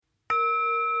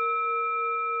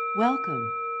Welcome.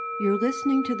 You're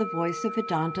listening to the Voice of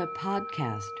Vedanta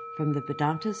podcast from the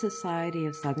Vedanta Society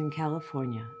of Southern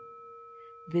California.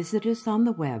 Visit us on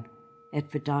the web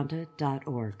at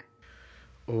vedanta.org.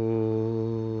 Om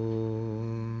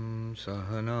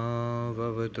Sahana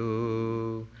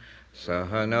Vavatu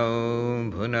Sahanau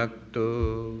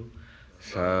Bhunaktu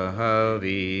Saha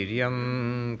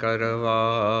Viryam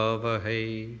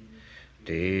Karavavahai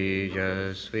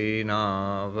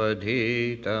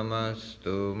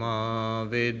Tejasvinavadhitamastu ma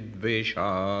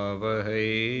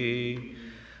vidvishavahai.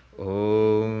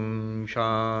 Om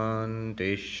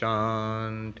Shanti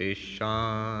Shanti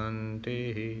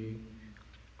Shanti.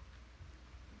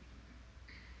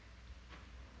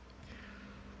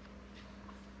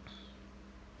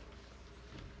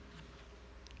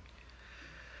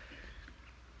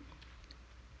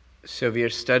 So we are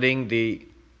studying the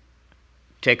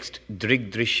text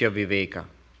Drigdrishya Viveka,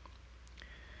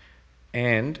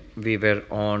 and we were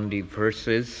on the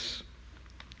verses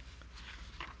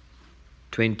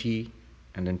 20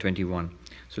 and then 21.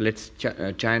 So let's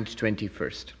chant 20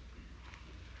 first.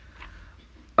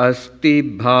 Asti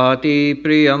bhati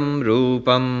priyam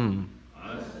rupam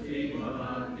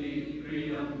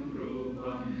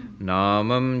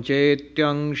namam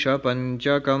chetyangsha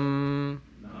panchakam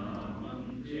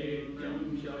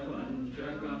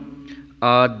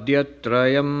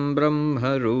Adyatrayam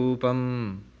Brahma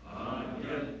Rupam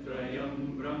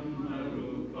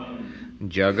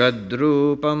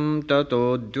Jagadrupam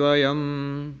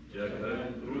Tatodvayam.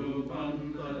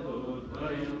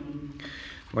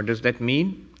 What does that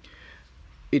mean?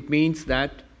 It means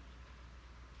that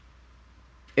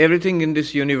everything in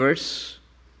this universe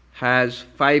has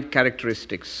 5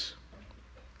 characteristics: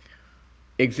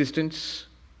 existence,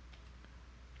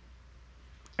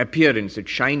 appearance, it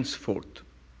shines forth,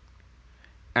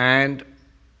 and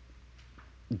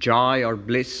joy or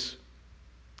bliss,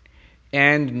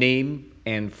 and name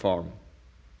and form.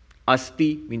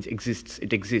 Asti means exists,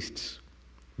 it exists.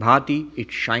 Bhati,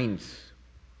 it shines,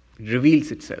 it reveals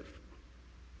itself.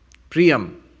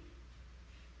 Priyam,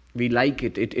 we like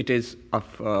it,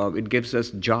 it gives us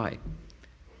joy.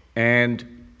 And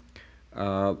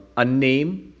a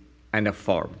name and a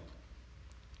form.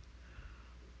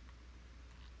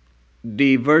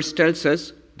 The verse tells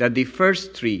us that the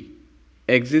first 3,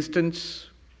 existence,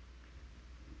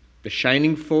 the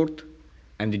shining forth,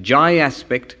 and the joy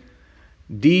aspect,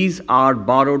 these are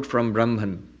borrowed from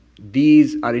Brahman.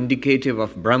 These are indicative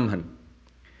of Brahman.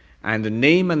 And the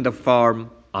name and the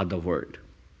form are the word.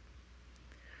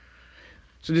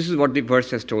 So this is what the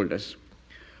verse has told us.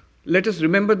 Let us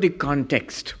remember the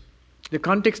context. The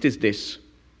context is this.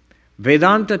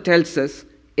 Vedanta tells us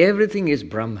everything is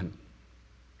Brahman.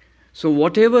 So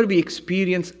whatever we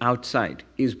experience outside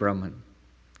is Brahman.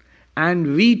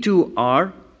 And we too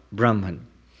are Brahman.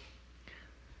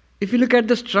 If you look at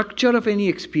the structure of any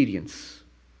experience,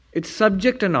 it's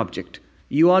subject and object.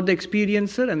 You are the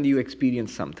experiencer and you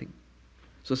experience something.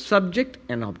 So subject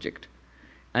and object.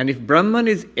 And if Brahman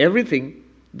is everything,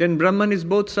 then Brahman is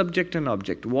both subject and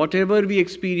object. Whatever we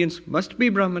experience must be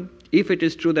Brahman, if it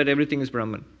is true that everything is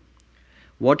Brahman.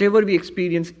 Whatever we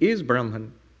experience is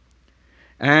Brahman.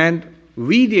 And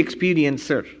we, the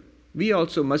experiencer, we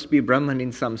also must be Brahman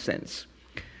in some sense.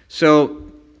 So,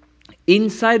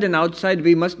 inside and outside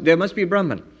there must be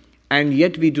Brahman. And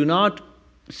yet we do not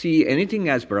see anything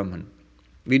as Brahman.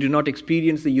 We do not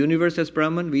experience the universe as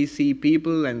Brahman. We see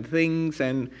people and things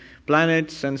and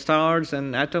planets and stars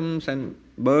and atoms and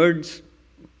birds,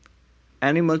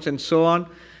 animals and so on.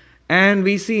 And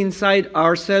we see inside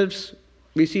ourselves,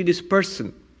 we see this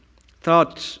person.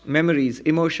 Thoughts, memories,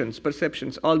 emotions,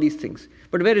 perceptions, all these things.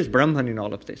 But where is Brahman in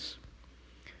all of this?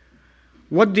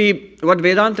 What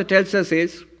Vedanta tells us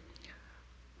is,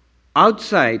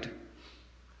 outside,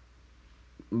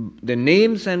 the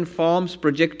names and forms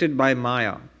projected by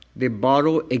Maya, they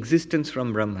borrow existence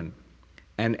from Brahman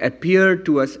and appear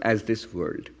to us as this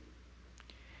world.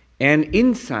 And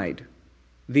inside,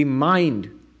 the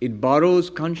mind, it borrows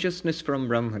consciousness from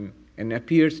Brahman and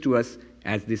appears to us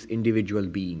as this individual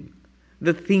being.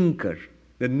 The thinker,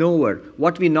 the knower,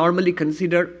 what we normally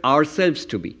consider ourselves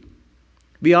to be.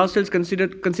 We ourselves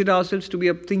consider ourselves to be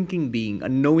a thinking being, a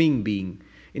knowing being.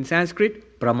 In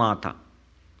Sanskrit, pramata.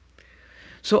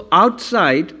 So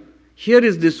outside, here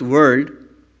is this world,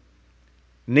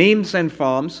 names and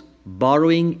forms,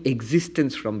 borrowing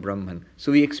existence from Brahman.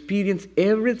 So we experience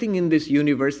everything in this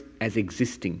universe as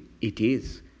existing. It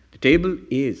is. The table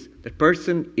is. The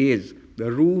person is.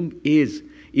 The room is.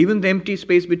 Even the empty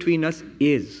space between us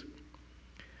is.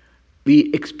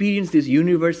 We experience this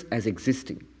universe as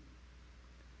existing.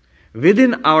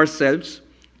 Within ourselves,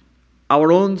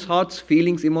 our own thoughts,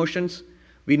 feelings, emotions,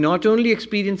 we not only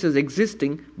experience as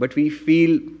existing, but we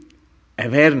feel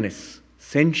awareness,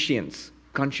 sentience,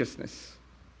 consciousness.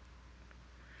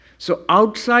 So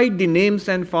outside, the names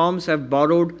and forms have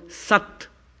borrowed Sat,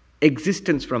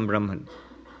 existence, from Brahman.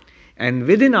 And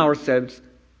within ourselves,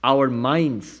 our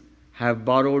minds have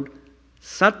borrowed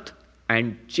Sat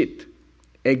and Chit,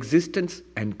 existence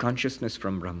and consciousness,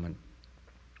 from Brahman.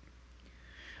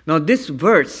 Now this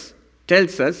verse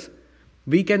tells us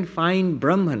we can find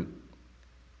Brahman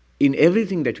in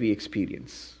everything that we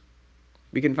experience.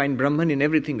 We can find Brahman in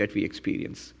everything that we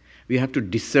experience. We have to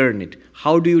discern it.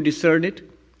 How do you discern it?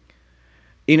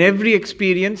 In every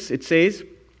experience, it says,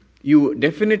 you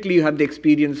definitely have the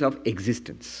experience of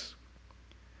existence.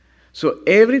 So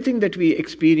everything that we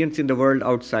experience in the world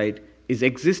outside is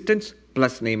existence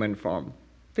plus name and form.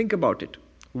 Think about it.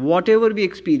 Whatever we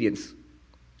experience,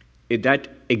 that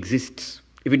exists.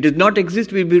 If it did not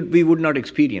exist, we would not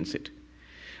experience it.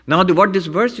 Now, what this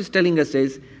verse is telling us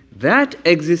is that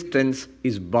existence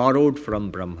is borrowed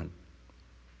from Brahman.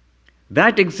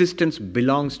 That existence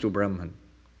belongs to Brahman.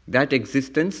 That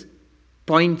existence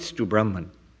points to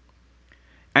Brahman.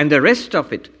 And the rest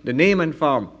of it, the name and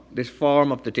form, this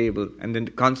form of the table, and then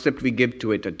the concept we give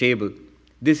to it, a table,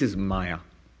 this is Maya.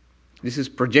 This is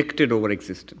projected over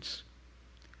existence.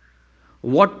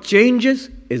 What changes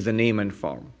is the name and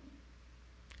form.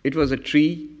 It was a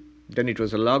tree, then it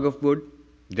was a log of wood,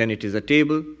 then it is a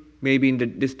table. Maybe in the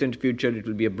distant future it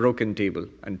will be a broken table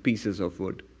and pieces of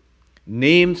wood.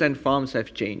 Names and forms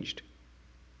have changed.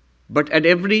 But at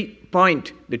every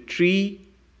point, the tree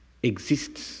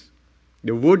exists.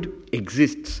 The wood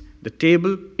exists. The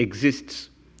table exists.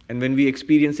 And when we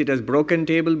experience it as broken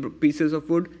table, pieces of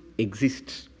wood,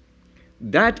 exists.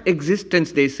 That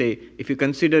existence, they say, if you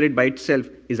consider it by itself,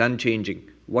 is unchanging.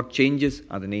 What changes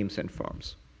are the names and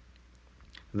forms.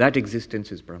 That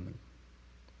existence is Brahman.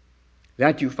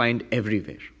 That you find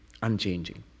everywhere,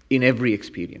 unchanging, in every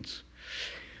experience.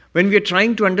 When we are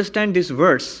trying to understand this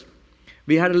verse,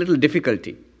 we had a little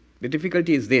difficulty. The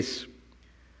difficulty is this.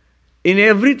 In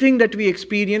everything that we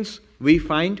experience, we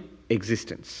find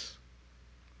existence.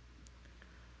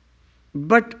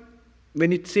 But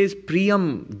when it says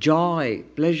priyam, joy,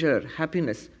 pleasure,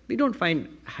 happiness, we don't find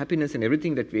happiness in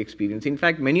everything that we experience. In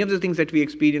fact, many of the things that we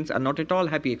experience are not at all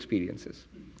happy experiences,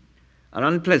 are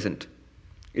unpleasant.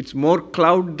 It's more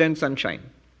cloud than sunshine.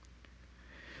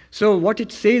 So what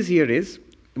it says here is,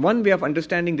 one way of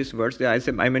understanding this verse, as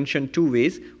I mentioned two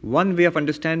ways. One way of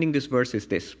understanding this verse is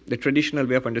this. The traditional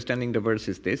way of understanding the verse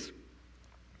is this.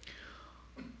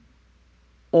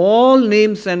 All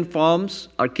names and forms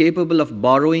are capable of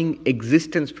borrowing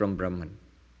existence from Brahman.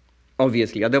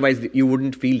 Obviously, otherwise you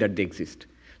wouldn't feel that they exist.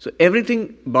 So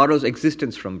everything borrows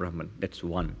existence from Brahman. That's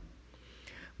one.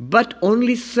 But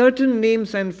only certain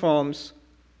names and forms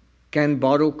can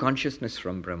borrow consciousness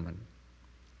from Brahman.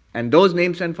 And those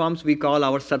names and forms we call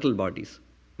our subtle bodies,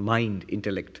 mind,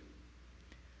 intellect.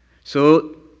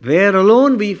 So there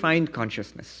alone we find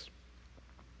consciousness.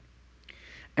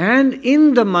 And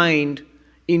in the mind,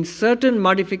 in certain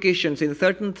modifications, in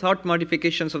certain thought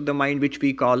modifications of the mind which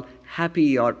we call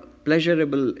happy or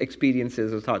pleasurable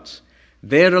experiences or thoughts,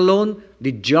 there alone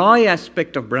the joy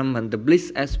aspect of Brahman, the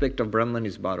bliss aspect of Brahman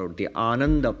is borrowed, the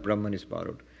ananda of Brahman is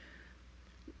borrowed.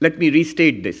 Let me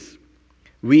restate this.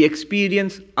 We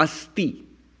experience asti,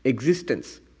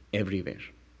 existence, everywhere.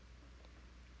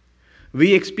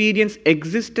 We experience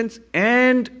existence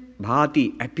and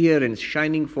bhati, appearance,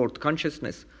 shining forth,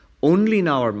 consciousness, only in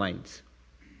our minds.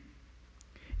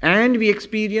 And we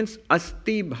experience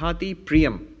asti, bhati,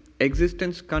 priyam,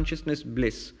 existence, consciousness,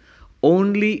 bliss,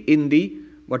 only in the,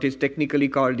 what is technically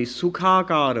called the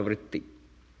sukhakara vritti,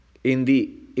 in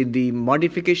the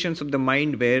modifications of the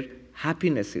mind where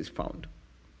happiness is found,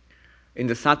 in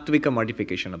the sattvika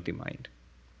modification of the mind.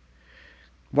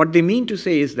 What they mean to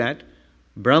say is that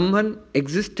Brahman,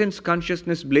 existence,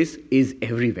 consciousness, bliss is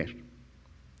everywhere.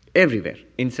 Everywhere,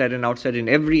 inside and outside, in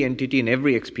every entity, in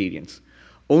every experience.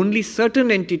 Only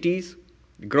certain entities,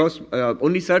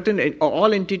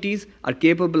 all entities are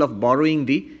capable of borrowing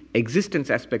the existence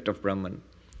aspect of Brahman.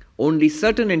 Only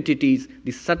certain entities,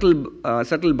 the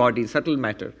subtle body, subtle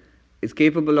matter, is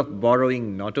capable of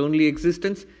borrowing not only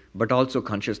existence, but also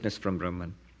consciousness from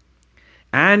Brahman.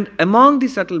 And among the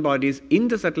subtle bodies, in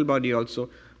the subtle body also,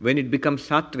 when it becomes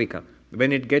sattvika,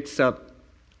 when it gets a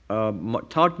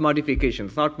thought modification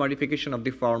of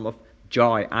the form of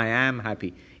joy, I am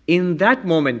happy, in that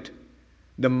moment,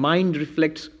 the mind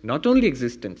reflects not only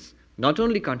existence, not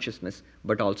only consciousness,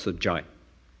 but also joy.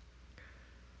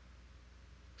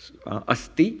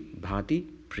 Asti, bhati,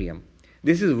 priyam.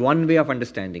 This is one way of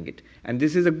understanding it. And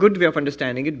this is a good way of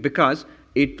understanding it because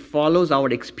it follows our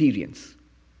experience.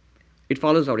 It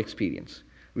follows our experience.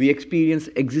 We experience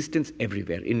existence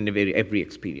everywhere, in every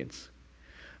experience.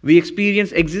 We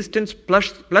experience existence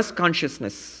plus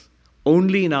consciousness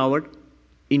only in our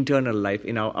internal life,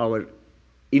 in our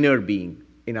inner being,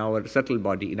 in our subtle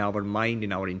body, in our mind,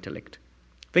 in our intellect.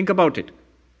 Think about it.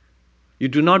 You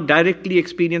do not directly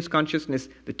experience consciousness.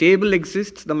 The table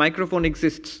exists, the microphone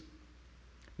exists.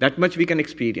 That much we can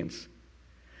experience.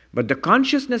 But the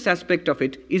consciousness aspect of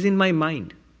it is in my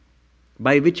mind,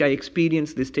 by which I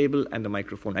experience this table and the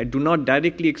microphone. I do not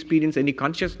directly experience any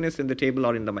consciousness in the table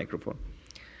or in the microphone.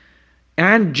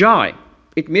 And joy.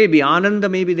 It may be Ananda,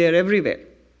 may be there everywhere.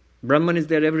 Brahman is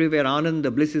there everywhere,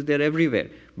 Ananda, bliss is there everywhere.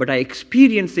 But I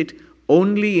experience it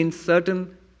only in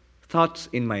certain thoughts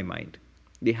in my mind.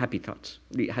 The happy thoughts,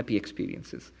 the happy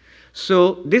experiences.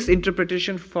 So this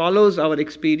interpretation follows our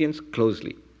experience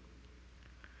closely.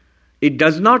 It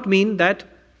does not mean that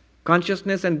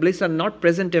consciousness and bliss are not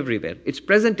present everywhere. It's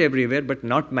present everywhere, but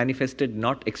not manifested,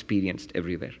 not experienced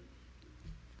everywhere.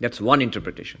 That's one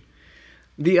interpretation.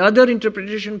 The other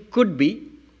interpretation could be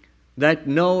that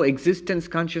no, existence,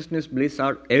 consciousness, bliss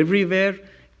are everywhere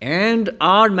and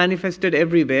are manifested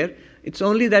everywhere. It's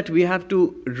only that we have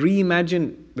to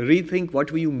reimagine, rethink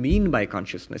what we mean by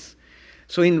consciousness.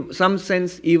 So in some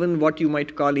sense, even what you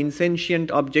might call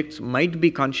insentient objects might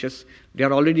be conscious. They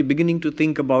are already beginning to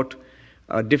think about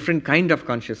a different kind of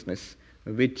consciousness,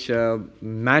 which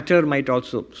matter might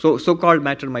also, so-called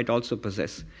matter might also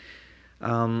possess.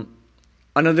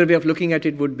 Another way of looking at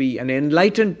it would be an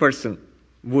enlightened person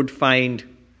would find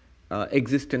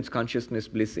existence, consciousness,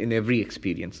 bliss in every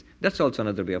experience. That's also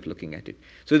another way of looking at it.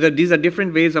 So these are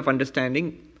different ways of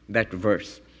understanding that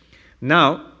verse.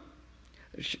 Now,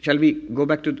 shall we go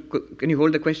back to... Can you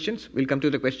hold the questions? We'll come to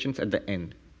the questions at the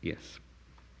end. Yes.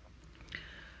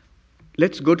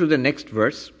 Let's go to the next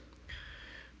verse,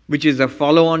 which is a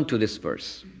follow-on to this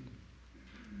verse.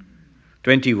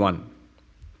 21.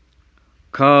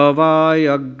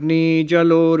 Kavai agni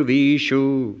jalor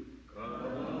vishu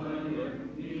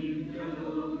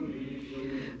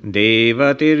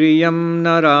Devatiryam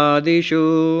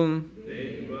naradishu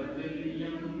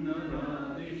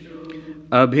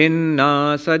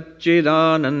Abhinna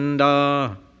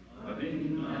Satchidananda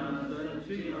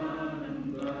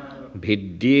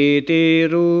Bhidyete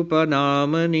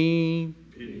Rupanamani.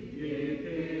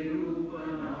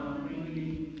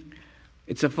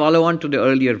 It's a follow-on to the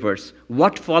earlier verse.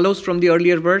 What follows from the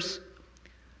earlier verse?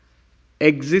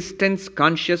 Existence,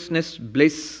 consciousness,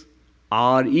 bliss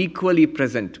are equally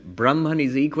present. Brahman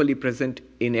is equally present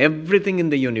in everything in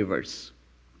the universe.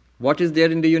 What is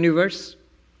there in the universe?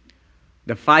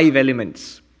 The 5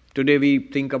 elements. Today we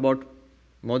think about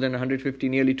more than 150,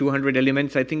 nearly 200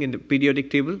 elements, I think, in the periodic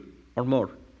table, or more?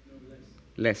 No,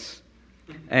 less.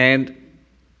 And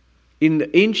in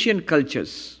the ancient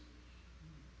cultures,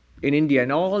 in India,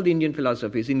 and all the Indian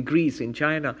philosophies, in Greece, in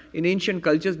China, in ancient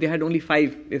cultures, they had only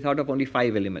 5, they thought of only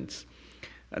 5 elements.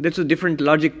 There's a different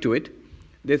logic to it.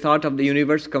 They thought of the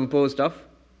universe composed of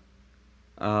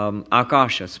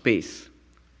Akasha, space,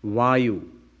 Vayu,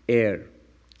 air,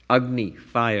 Agni,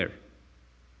 fire,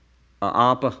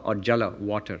 Apa or Jala,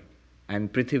 water,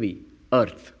 and Prithvi,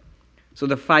 earth. So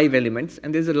the 5 elements,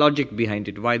 and there's a logic behind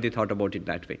it, why they thought about it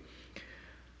that way.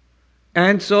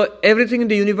 And so everything in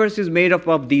the universe is made up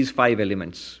of these 5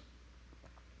 elements.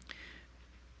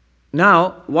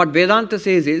 Now, what Vedanta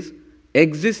says is,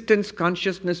 existence,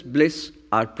 consciousness, bliss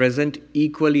are present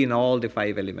equally in all the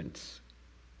 5 elements.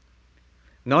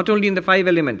 Not only in the 5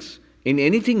 elements, in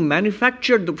anything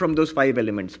manufactured from those 5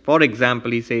 elements. For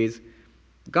example, he says,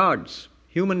 gods,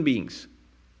 human beings,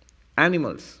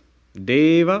 animals,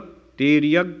 Deva,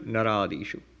 Tiryag,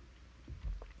 Naradishu.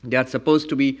 They are supposed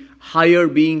to be higher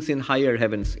beings in higher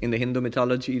heavens. In the Hindu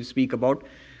mythology, you speak about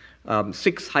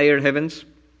 6 higher heavens,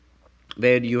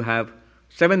 where you have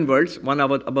 7 worlds, one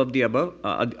above the other,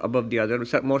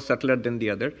 more subtler than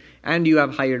the other, and you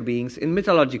have higher beings. In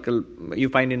mythological, you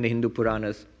find in the Hindu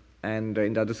Puranas and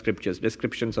in the other scriptures,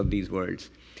 descriptions of these worlds.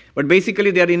 But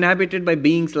basically, they are inhabited by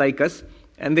beings like us,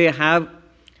 and they're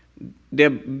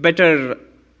better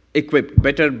equipped,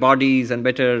 better bodies and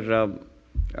better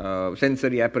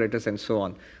sensory apparatus and so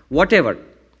on. Whatever.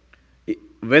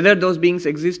 Whether those beings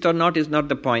exist or not is not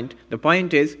the point. The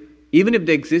point is, even if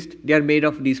they exist, they are made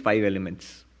of these 5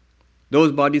 elements.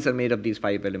 Those bodies are made of these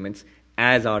 5 elements,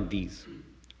 as are these.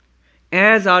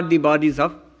 As are the bodies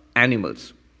of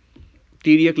animals.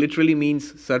 Tiryak literally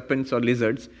means serpents or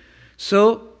lizards.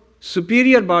 So,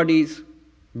 superior bodies,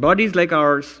 bodies like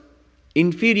ours,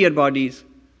 inferior bodies,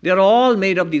 they are all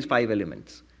made of these 5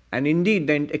 elements. And indeed,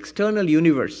 the external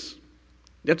universe,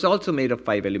 that's also made of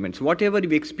 5 elements. Whatever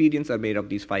we experience are made of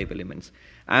these 5 elements.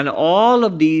 And all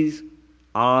of these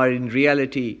are in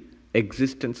reality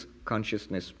existence,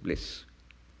 consciousness, bliss.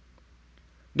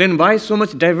 Then why so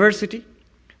much diversity?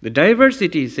 The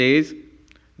diversity says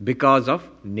because of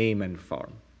name and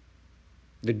form.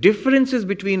 The differences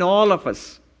between all of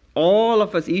us,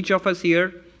 each of us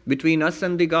here, between us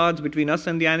and the gods, between us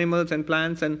and the animals and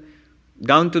plants and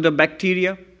down to the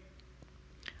bacteria.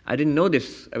 I didn't know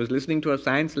this. I was listening to a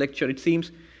science lecture. It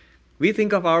seems we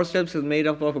think of ourselves as made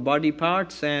up of body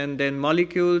parts and then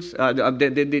molecules,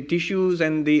 the tissues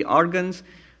and the organs,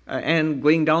 and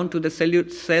going down to the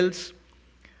cells.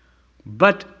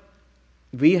 But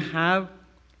we have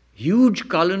huge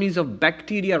colonies of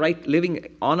bacteria living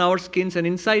on our skins and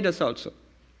inside us also.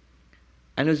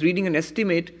 And I was reading an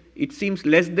estimate, it seems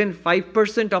less than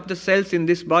 5% of the cells in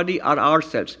this body are our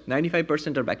cells.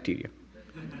 95% are bacteria.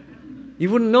 You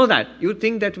wouldn't know that. You would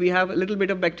think that we have a little bit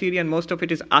of bacteria and most of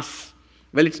it is us.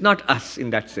 Well, it's not us in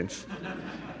that sense.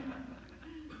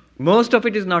 Most of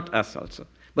it is not us also.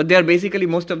 But they are basically,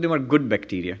 most of them are good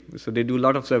bacteria. So they do a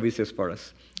lot of services for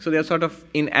us. So they are sort of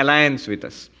in alliance with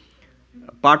us.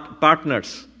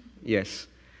 Partners, yes.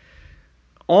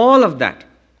 All of that.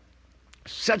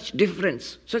 Such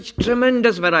difference, such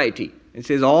tremendous variety. It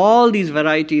says all these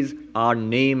varieties are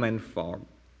name and form.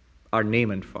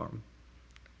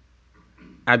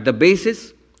 At the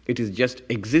basis, it is just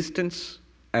existence,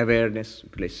 awareness,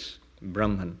 bliss,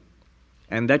 Brahman.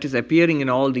 And that is appearing in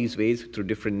all these ways through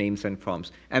different names and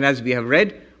forms. And as we have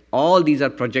read, all these are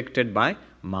projected by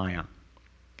Maya.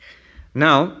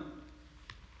 Now,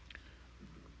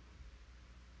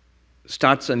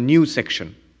 starts a new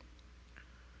section.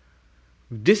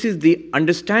 This is the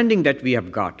understanding that we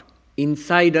have got.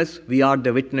 Inside us, we are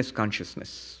the witness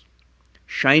consciousness,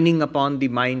 shining upon the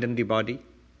mind and the body.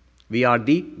 We are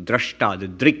the drashta, the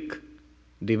drik,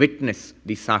 the witness,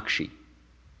 the sakshi,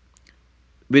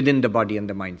 within the body and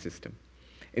the mind system.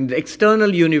 In the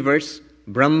external universe,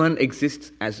 Brahman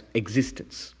exists as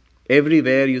existence.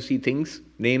 Everywhere you see things,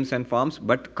 names and forms,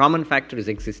 but common factor is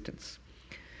existence.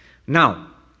 Now,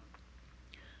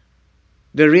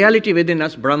 the reality within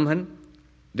us, Brahman,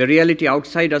 the reality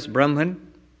outside us,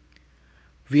 Brahman,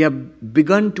 we have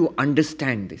begun to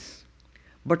understand this.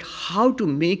 But how to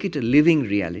make it a living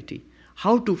reality?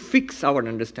 How to fix our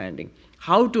understanding?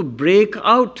 How to break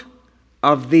out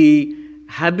of the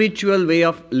habitual way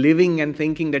of living and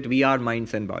thinking that we are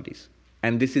minds and bodies?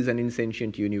 And this is an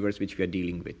insentient universe which we are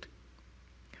dealing with.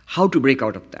 How to break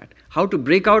out of that? How to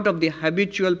break out of the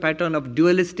habitual pattern of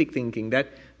dualistic thinking that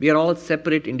we are all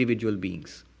separate individual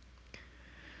beings.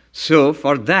 So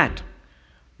for that,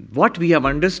 what we have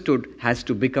understood has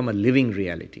to become a living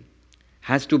reality,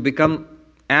 has to become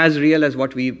as real as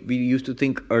what we used to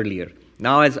think earlier.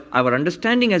 Now as our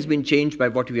understanding has been changed by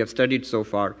what we have studied so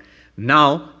far,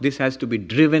 now this has to be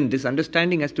driven, this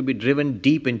understanding has to be driven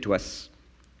deep into us.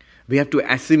 We have to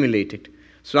assimilate it.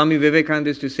 Swami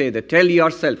Vivekananda used to say that, tell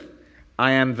yourself,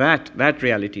 I am that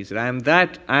reality is, I am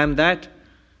that,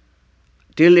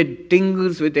 till it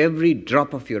tingles with every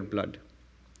drop of your blood.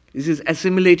 This is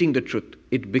assimilating the truth.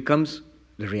 It becomes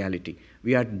the reality.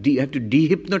 We have to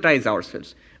dehypnotize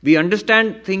ourselves. We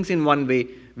understand things in one way,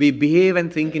 we behave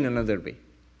and think in another way.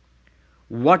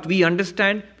 What we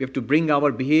understand, we have to bring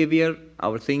our behavior,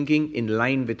 our thinking in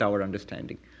line with our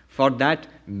understanding. For that,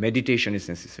 meditation is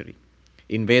necessary.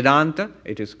 In Vedanta,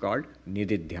 it is called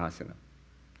Nididhyasana.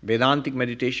 Vedantic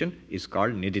meditation is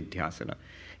called Nididhyasana.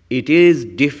 It is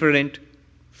different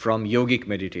from yogic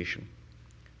meditation.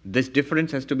 This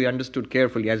difference has to be understood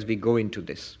carefully as we go into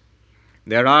this.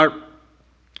 There are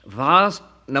vast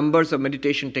numbers of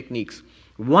meditation techniques.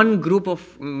 One group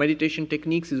of meditation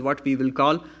techniques is what we will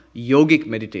call yogic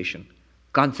meditation,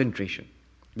 concentration,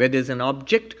 where there is an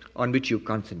object on which you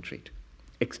concentrate,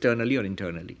 externally or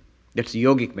internally. That's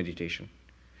yogic meditation.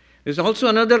 There's also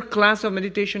another class of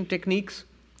meditation techniques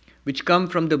which come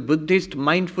from the Buddhist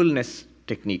mindfulness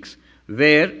techniques,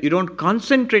 where you don't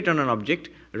concentrate on an object,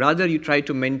 rather you try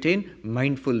to maintain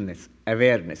mindfulness,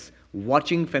 awareness,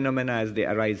 watching phenomena as they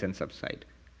arise and subside.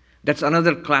 That's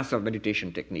another class of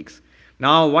meditation techniques.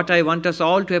 Now, what I want us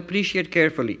all to appreciate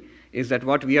carefully is that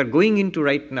what we are going into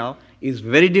right now is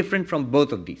very different from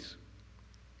both of these.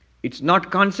 It's not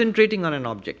concentrating on an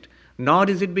object, nor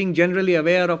is it being generally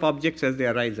aware of objects as they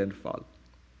arise and fall.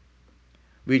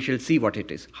 We shall see what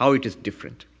it is, how it is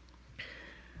different.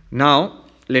 Now,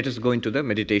 let us go into the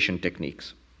meditation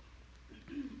techniques.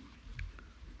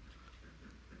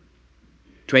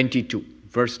 22,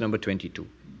 verse number 22.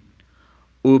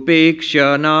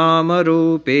 Upeksha nama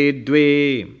rupe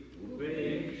dve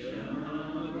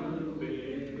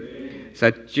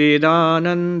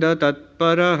Satchidananda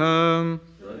Tatparah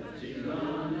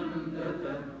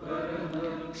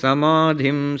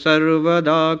Samadhim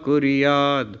Sarvada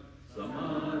Kuryad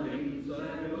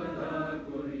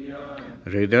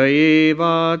Hridaye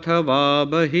Vathava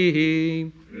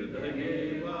Bahihi.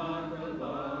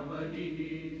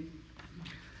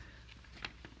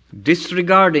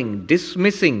 Disregarding,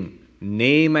 dismissing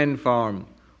name and form,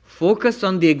 focus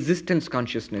on the existence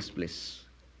consciousness bliss.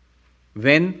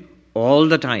 When? All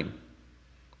the time.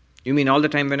 You mean all the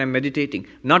time when I'm meditating?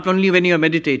 Not only when you are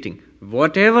meditating,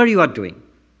 whatever you are doing.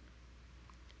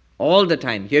 All the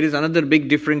time. Here is another big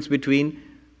difference between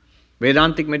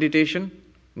Vedantic meditation,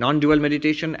 non-dual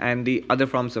meditation, and the other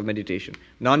forms of meditation.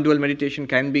 Non-dual meditation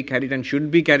can be carried and should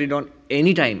be carried on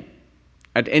any time,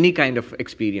 at any kind of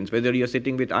experience, whether you're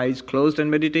sitting with eyes closed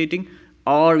and meditating,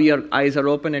 or your eyes are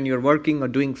open and you're working or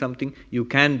doing something, you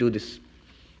can do this.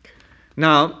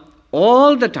 Now,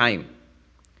 all the time,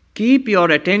 keep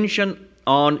your attention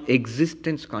on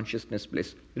existence consciousness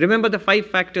bliss. Remember the 5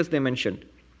 factors they mentioned: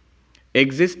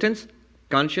 existence,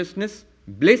 consciousness,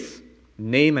 bliss,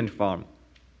 name and form.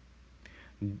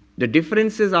 The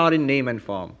differences are in name and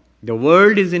form. The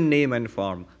world is in name and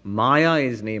form. Maya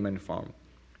is name and form.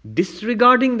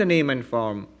 Disregarding the name and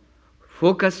form,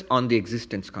 focus on the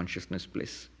existence consciousness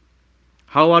bliss.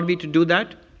 How are we to do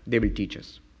that? They will teach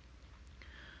us.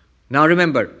 Now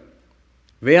remember,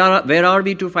 where are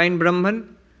we to find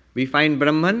Brahman? We find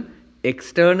Brahman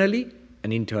externally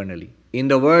and internally. In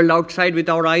the world outside with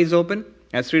our eyes open,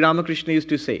 as Sri Ramakrishna used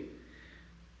to say,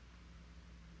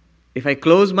 if I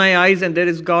close my eyes and there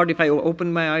is God, if I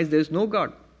open my eyes, there is no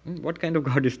God. What kind of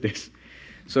God is this?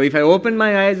 So if I open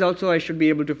my eyes also, I should be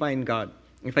able to find God.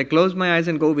 If I close my eyes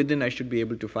and go within, I should be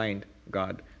able to find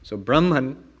God. So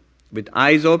Brahman with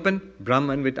eyes open,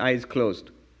 Brahman with eyes closed.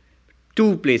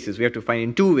 2 places we have to find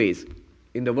in 2 ways.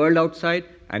 In the world outside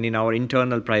and in our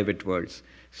internal private worlds.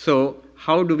 So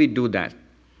how do we do that?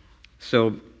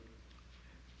 So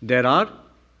there are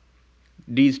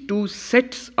these 2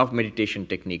 sets of meditation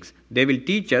techniques. They will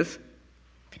teach us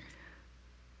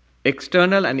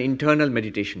external and internal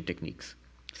meditation techniques.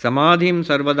 Samadhim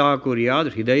sarvada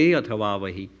kuryad hridaye athava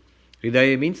vahi.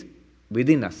 Hridaye means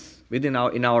within us,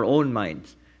 in our own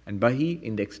minds, and bahi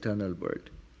in the external world.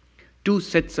 2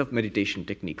 sets of meditation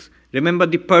techniques. Remember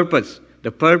the purpose.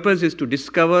 The purpose is to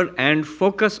discover and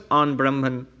focus on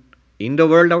Brahman in the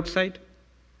world outside,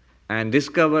 and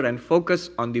discover and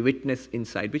focus on the witness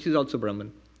inside, which is also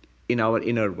Brahman, in our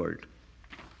inner world.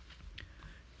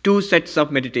 2 sets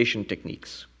of meditation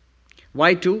techniques.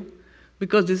 Why 2?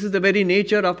 Because this is the very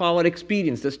nature of our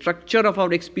experience. The structure of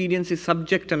our experience is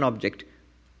subject and object.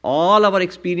 All our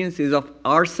experience is of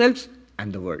ourselves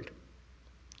and the world.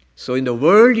 So in the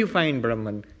world you find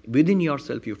Brahman, within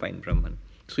yourself you find Brahman.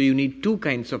 So you need 2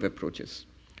 kinds of approaches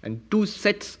and 2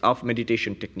 sets of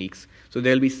meditation techniques. So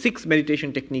there will be 6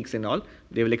 meditation techniques in all.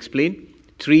 They will explain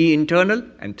 3 internal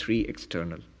and 3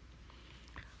 external.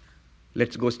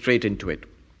 Let's go straight into it.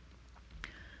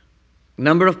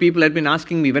 Number of people have been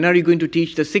asking me, when are you going to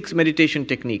teach the 6 meditation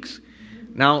techniques?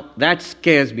 Now that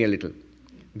scares me a little,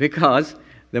 because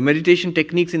the meditation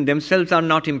techniques in themselves are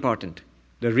not important.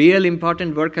 The real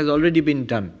important work has already been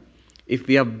done. If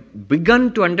we have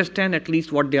begun to understand at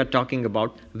least what they are talking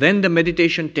about, then the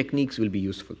meditation techniques will be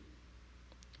useful.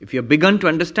 If you have begun to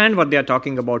understand what they are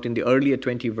talking about in the earlier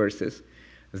 20 verses,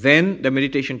 then the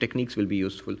meditation techniques will be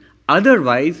useful.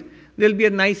 Otherwise, there will be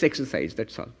a nice exercise,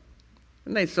 that's all. A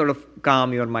nice sort of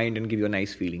calm your mind and give you a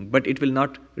nice feeling, but it will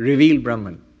not reveal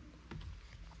Brahman.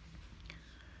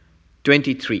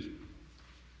 23.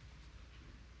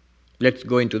 Let's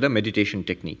go into the meditation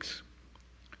techniques.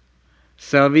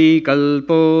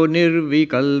 Savikalpo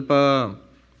nirvikalpa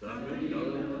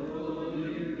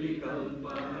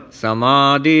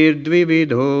Samadhir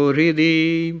dvividho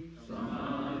hridi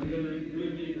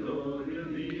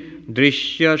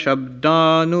Drishya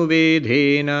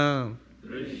shabdanuvedhena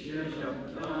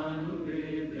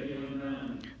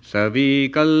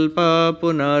Savikalpa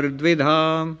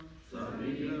punardvidha.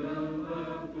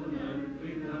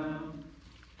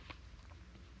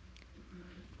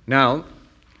 Now,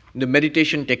 the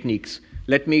meditation techniques.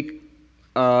 Let me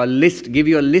give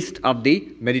you a list of the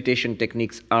meditation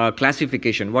techniques,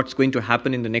 classification, what's going to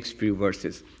happen in the next few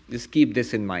verses. Just keep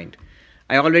this in mind.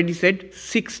 I already said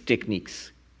 6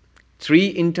 techniques.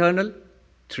 3 internal,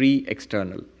 3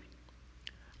 external.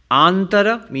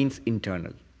 Antara means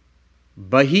internal.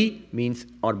 Bahi means,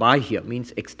 or bahya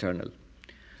means external.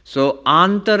 So,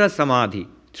 antara samadhi,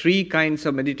 3 kinds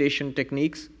of meditation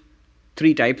techniques,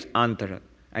 3 types antara,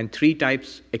 and 3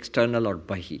 types external or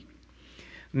bahi.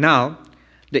 Now,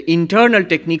 The internal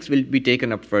techniques will be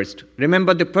taken up first.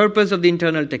 Remember the purpose of the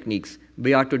internal techniques.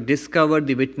 We are to discover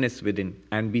the witness within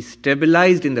and be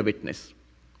stabilized in the witness.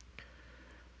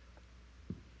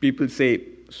 People say,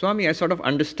 Swami, I sort of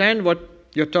understand what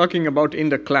you're talking about in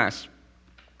the class.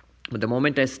 But the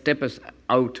moment I step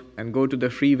out and go to the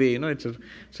freeway,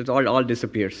 it all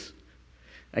disappears.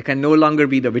 I can no longer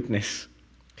be the witness.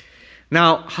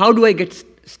 Now, how do I get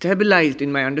stabilized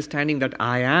in my understanding that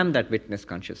I am that witness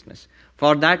consciousness?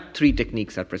 For that, 3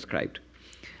 techniques are prescribed.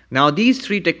 Now, these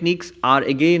 3 techniques are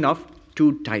again of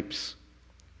 2 types.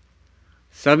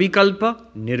 Savikalpa,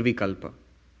 Nirvikalpa.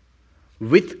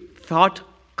 With thought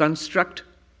construct,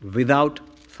 without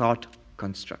thought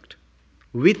construct.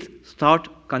 With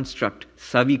thought construct,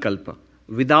 Savikalpa.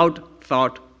 Without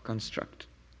thought construct,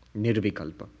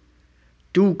 Nirvikalpa.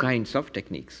 2 kinds of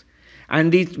techniques.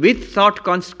 And these with thought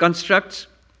constructs,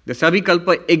 the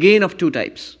Savikalpa again of 2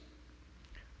 types.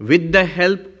 With the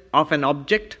help of an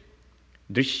object,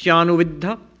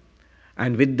 Drishyanuviddha,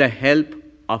 and with the help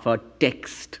of a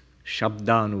text,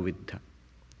 Shabdanuviddha.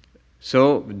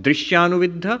 So,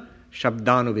 Drishyanuviddha,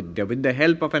 Shabdanuviddha, with the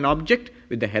help of an object,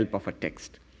 with the help of a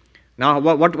text. Now,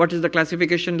 what is the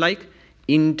classification like?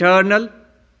 Internal,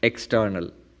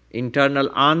 external. Internal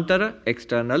antara,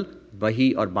 external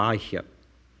bahi or bahya.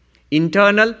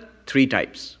 Internal, 3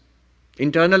 types.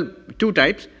 Internal, 2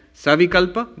 types,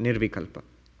 Savikalpa, Nirvikalpa.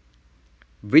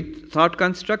 With thought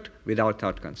construct, without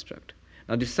thought construct.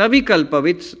 Now the Savikalpa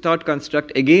with thought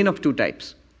construct again of 2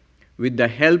 types. With the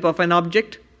help of an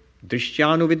object,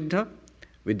 Drishyanuviddha,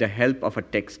 with the help of a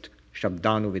text,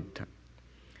 Shabdanuviddha.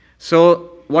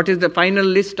 So what is the final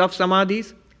list of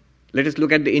samadhis? Let us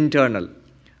look at the internal.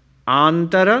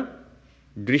 Antara,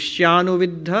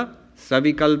 Drishyanuviddha,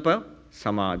 Savikalpa,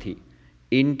 Samadhi.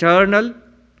 Internal,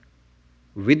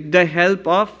 with the help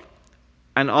of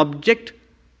an object,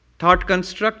 thought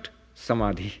construct,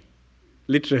 Samadhi.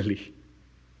 Literally.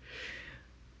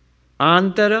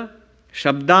 Antara,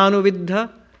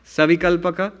 Shabdanuviddha,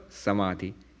 Savikalpaka,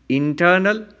 Samadhi.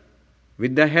 Internal,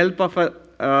 with the help of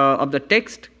the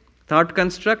text, thought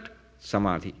construct,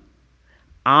 Samadhi.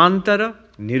 Antara,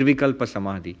 Nirvikalpa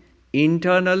Samadhi.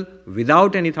 Internal,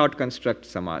 without any thought construct,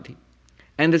 Samadhi.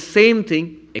 And the same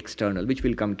thing, external, which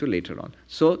we'll come to later on.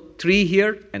 So, 3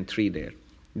 here and 3 there.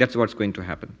 That's what's going to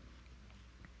happen.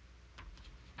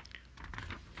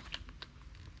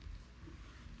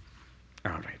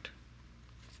 All right.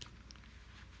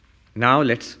 Now,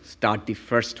 let's start the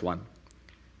first one.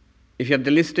 If you have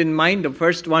the list in mind, the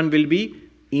first one will be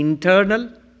internal,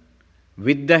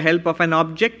 with the help of an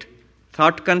object,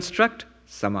 thought construct,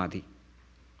 Samadhi.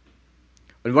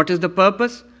 But what is the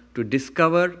purpose? To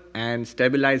discover and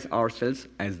stabilize ourselves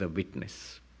as the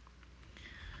witness.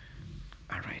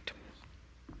 All right.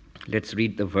 Let's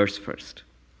read the verse first.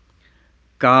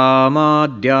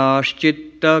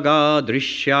 Kamadhyashchittaga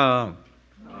drishya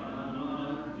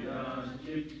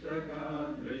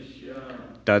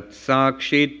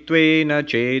tatsakshittvena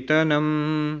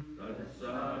chetanam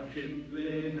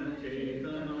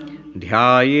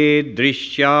dhyaye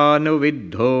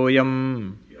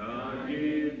drishyanuviddhoyam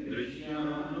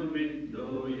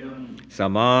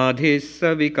samadhis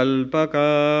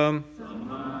savikalpaka.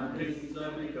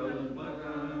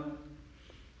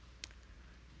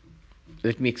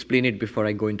 Let me explain it before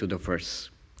I go into the verse.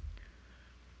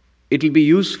 It will be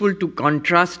useful to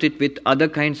contrast it with other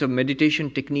kinds of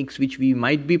meditation techniques which we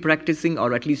might be practicing,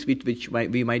 or at least with which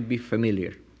we might be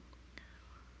familiar.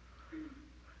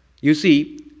 You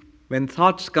see, when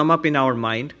thoughts come up in our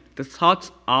mind, the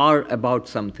thoughts are about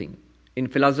something. In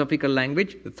philosophical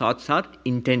language, the thoughts are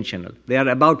intentional. They are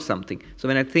about something. So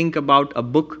when I think about a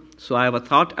book, so I have a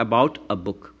thought about a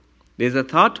book. There's a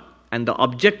thought, and the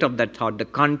object of that thought, the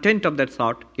content of that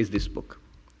thought is this book.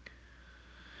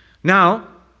 Now,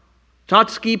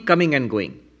 thoughts keep coming and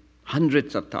going.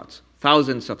 Hundreds of thoughts,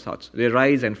 thousands of thoughts. They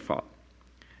rise and fall.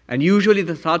 And usually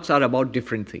the thoughts are about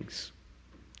different things.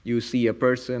 You see a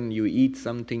person, you eat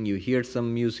something, you hear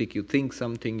some music, you think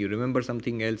something, you remember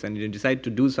something else, and you decide to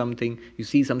do something, you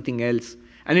see something else,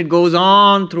 and it goes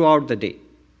on throughout the day.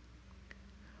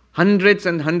 Hundreds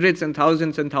and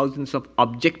thousands of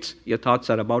objects, your thoughts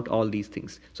are about all these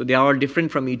things. So they are all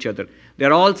different from each other. They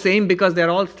are all same because they are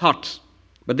all thoughts.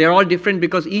 But they are all different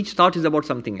because each thought is about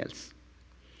something else.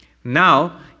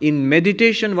 Now, in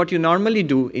meditation, what you normally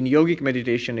do in yogic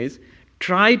meditation is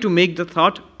try to make the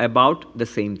thought about the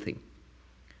same thing.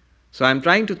 So I'm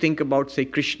trying to think about, say,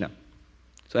 Krishna.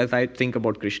 So as I think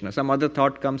about Krishna, some other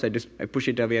thought comes, I push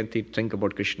it away and think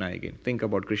about Krishna again. Think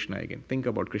about Krishna again. Think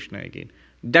about Krishna again.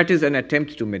 That is an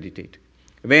attempt to meditate.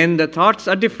 When the thoughts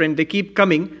are different, they keep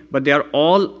coming, but they are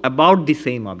all about the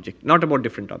same object, not about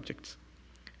different objects.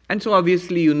 And so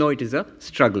obviously you know it is a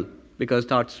struggle, because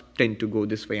thoughts tend to go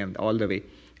this way and all the way,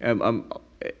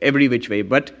 every which way.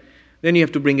 But then you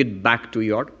have to bring it back to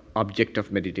your object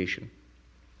of meditation.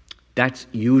 That's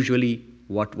usually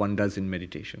what one does in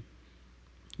meditation.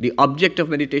 The object of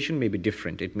meditation may be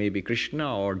different. It may be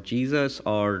Krishna or Jesus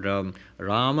or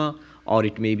Rama, or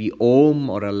it may be Om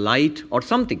or a light or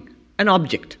something, an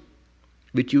object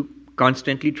which you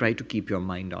constantly try to keep your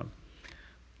mind on.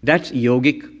 That's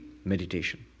yogic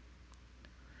meditation.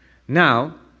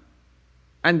 Now,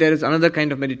 and there is another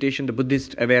kind of meditation, the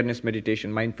Buddhist awareness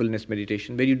meditation, mindfulness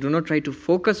meditation, where you do not try to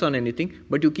focus on anything,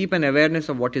 but you keep an awareness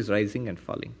of what is rising and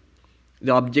falling,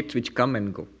 the objects which come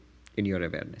and go in your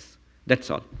awareness.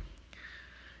 That's all.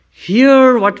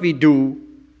 Here what we do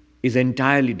is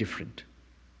entirely different.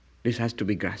 This has to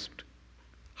be grasped.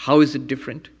 How is it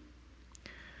different?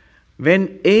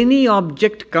 When any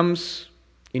object comes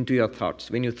into your thoughts,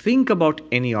 when you think about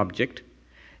any object,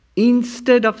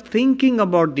 instead of thinking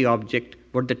about the object,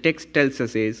 what the text tells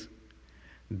us is,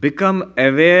 become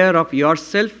aware of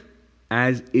yourself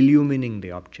as illumining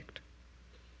the object.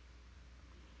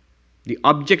 The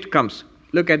object comes.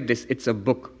 Look at this, it's a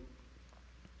book.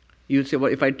 You'll say,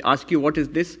 well, if I ask you what is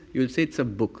this, you'll say it's a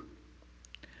book.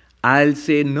 I'll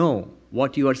say no,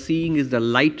 what you are seeing is the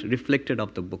light reflected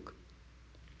of the book.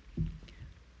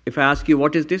 If I ask you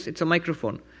what is this, it's a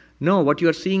microphone. No, what you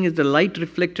are seeing is the light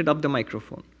reflected of the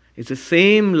microphone. It's the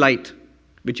same light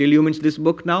which illumines this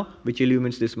book now, which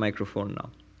illumines this microphone now.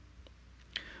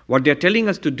 What they're telling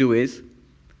us to do is,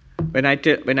 when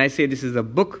I say this is a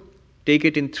book, take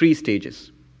it in 3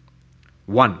 stages.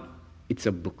 1, it's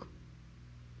a book.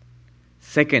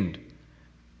 Second,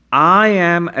 I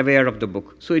am aware of the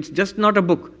book. So it's just not a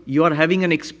book. You are having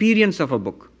an experience of a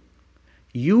book.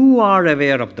 You are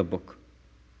aware of the book.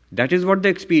 That is what the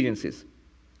experience is.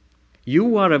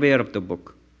 You are aware of the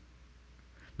book.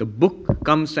 The book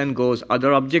comes and goes,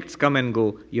 other objects come and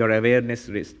go, your awareness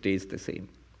stays the same.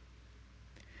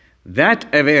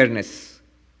 That awareness,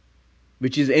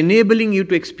 which is enabling you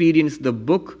to experience the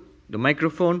book, the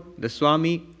microphone, the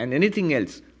Swami, and anything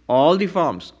else, all the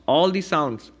forms, all the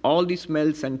sounds, all the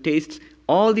smells and tastes,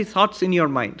 all the thoughts in your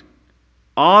mind,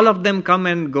 all of them come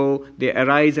and go, they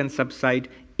arise and subside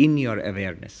in your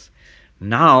awareness.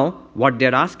 Now, what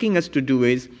they're asking us to do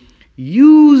is,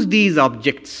 use these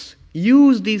objects,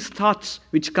 use these thoughts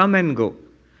which come and go.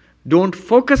 Don't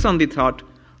focus on the thought,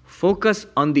 focus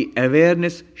on the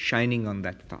awareness shining on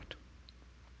that thought.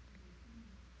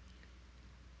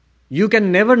 You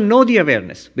can never know the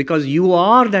awareness because you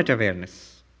are that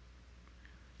awareness.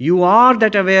 You are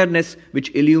that awareness which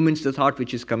illumines the thought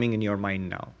which is coming in your mind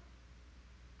now.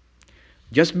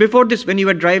 Just before this, when you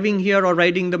were driving here or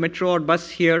riding the metro or bus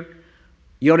here,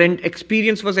 your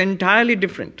experience was entirely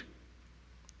different.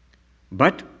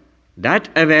 But that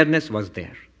awareness was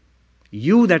there.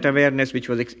 You, that awareness which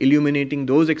was illuminating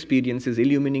those experiences,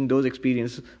 illumining those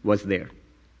experiences, was there.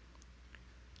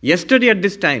 Yesterday at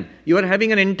this time, you were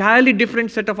having an entirely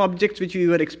different set of objects which you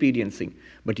were experiencing.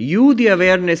 But you, the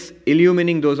awareness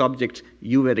illumining those objects,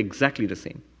 you were exactly the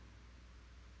same.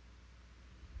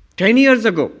 10 years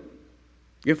ago,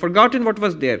 you've forgotten what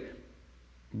was there.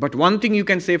 But one thing you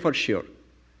can say for sure.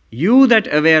 You,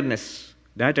 that awareness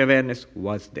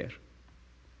was there.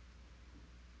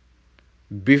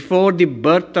 Before the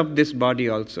birth of this body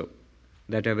also,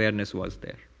 that awareness was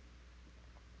there.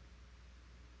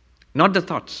 Not the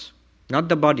thoughts, not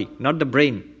the body, not the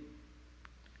brain.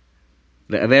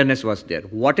 The awareness was there.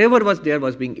 Whatever was there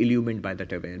was being illumined by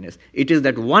that awareness. It is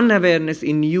that one awareness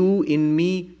in you, in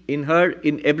me, in her,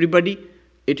 in everybody.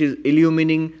 It is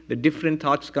illumining the different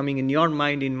thoughts coming in your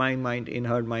mind, in my mind, in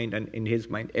her mind, and in his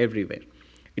mind, everywhere.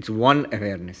 It's one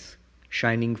awareness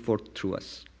shining forth through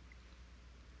us.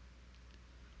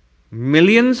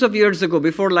 Millions of years ago,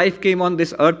 before life came on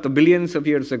this earth, billions of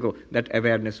years ago, that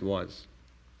awareness was.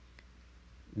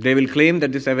 They will claim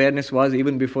that this awareness was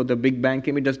even before the Big Bang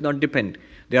came. It does not depend.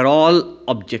 They are all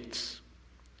objects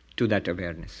to that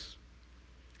awareness.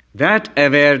 That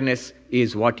awareness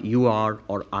is what you are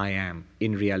or I am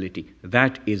in reality.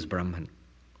 That is Brahman.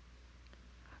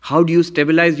 How do you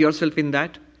stabilize yourself in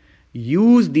that?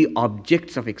 Use the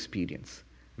objects of experience.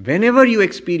 Whenever you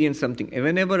experience something,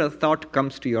 whenever a thought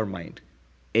comes to your mind,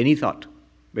 any thought,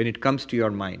 when it comes to your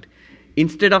mind,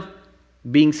 instead of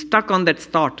being stuck on that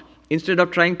thought, instead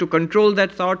of trying to control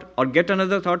that thought or get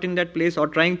another thought in that place or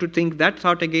trying to think that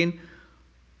thought again,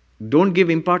 don't give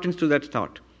importance to that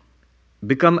thought.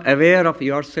 Become aware of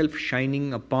yourself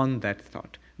shining upon that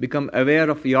thought. Become aware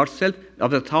of yourself,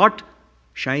 of the thought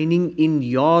shining in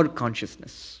your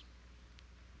consciousness.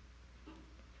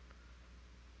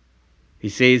 He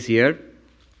says here,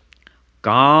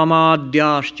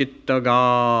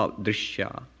 Kamadhyashchittaga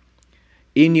drishya.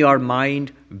 In your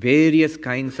mind, various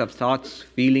kinds of thoughts,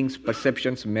 feelings,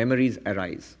 perceptions, memories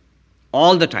arise.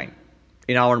 All the time.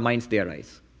 In our minds they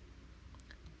arise.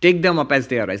 Take them up as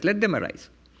they arise. Let them arise.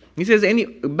 He says any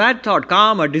bad thought,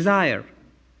 kama, desire,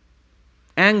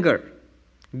 anger,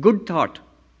 good thought,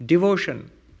 devotion,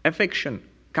 affection,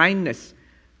 kindness,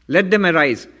 let them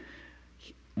arise.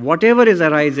 Whatever is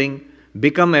arising,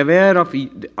 become aware of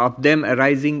them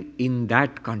arising in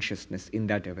that consciousness, in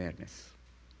that awareness.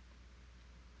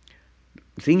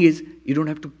 The thing is, you don't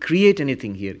have to create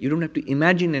anything here. You don't have to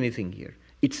imagine anything here.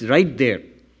 It's right there.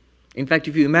 In fact,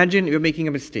 if you imagine, you're making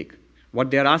a mistake.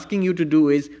 What they're asking you to do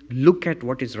is look at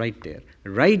what is right there.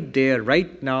 Right there,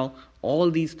 right now,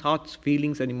 all these thoughts,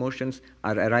 feelings, and emotions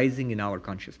are arising in our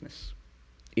consciousness,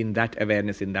 in that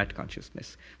awareness, in that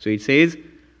consciousness. So it says,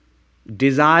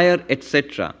 desire,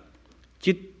 etc.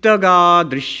 Chittaga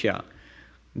drishya.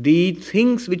 The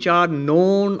things which are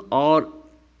known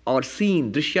or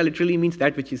seen. Drishya literally means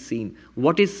that which is seen.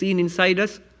 What is seen inside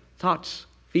us? Thoughts,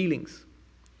 feelings.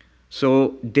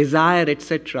 So desire,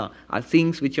 etc. are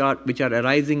things which are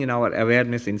arising in our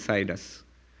awareness inside us.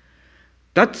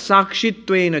 Tat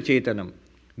sakshittvena chetanam.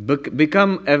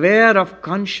 Become aware of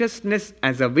consciousness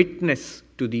as a witness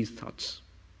to these thoughts.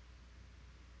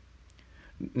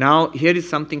 Now here is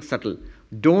something subtle.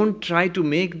 Don't try to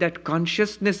make that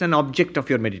consciousness an object of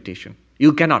your meditation.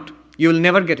 You cannot. You will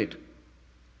never get it.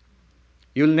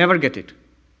 You will never get it.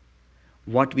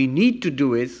 What we need to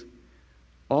do is,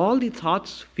 all the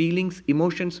thoughts, feelings,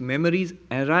 emotions, memories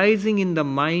arising in the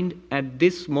mind at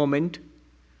this moment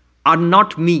are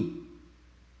not me.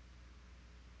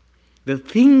 The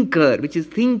thinker, which is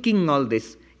thinking all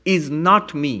this, is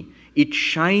not me. It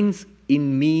shines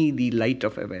in me the light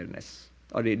of awareness,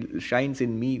 or it shines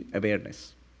in me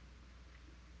awareness.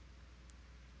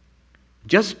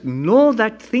 Just know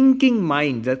that thinking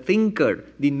mind, the thinker,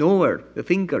 the knower, the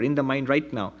thinker in the mind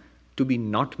right now, to be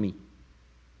not me.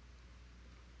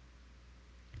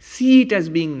 See it as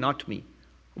being not me.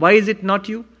 Why is it not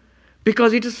you?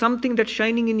 Because it is something that's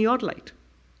shining in your light.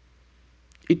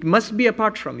 It must be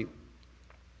apart from you.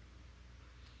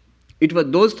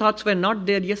 Those thoughts were not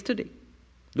there yesterday.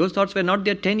 Those thoughts were not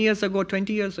there 10 years ago,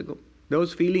 20 years ago.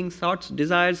 Those feelings, thoughts,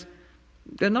 desires,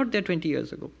 they're not there 20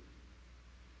 years ago.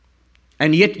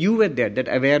 And yet you were there, that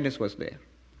awareness was there.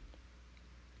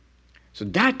 So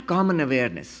that common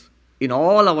awareness in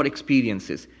all our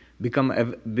experiences,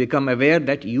 become aware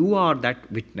that you are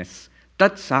that witness.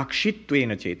 Tat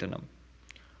sakshittvena chetanam.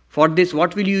 For this,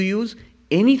 what will you use?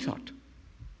 Any thought.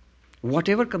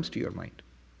 Whatever comes to your mind.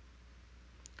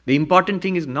 The important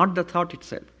thing is not the thought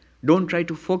itself. Don't try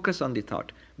to focus on the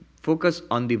thought. Focus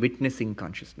on the witnessing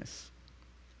consciousness.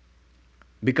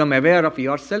 Become aware of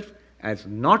yourself as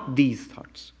not these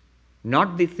thoughts,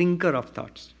 not the thinker of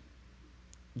thoughts,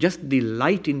 just the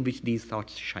light in which these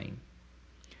thoughts shine.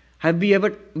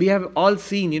 We have all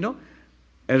seen,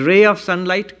 a ray of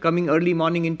sunlight coming early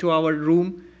morning into our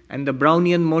room, and the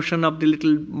Brownian motion of the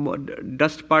little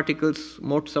dust particles,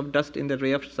 motes of dust in the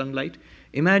ray of sunlight.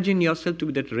 Imagine yourself to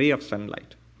be that ray of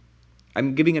sunlight.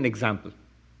 I'm giving an example.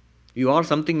 You are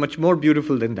something much more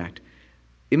beautiful than that.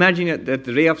 Imagine that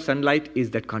the ray of sunlight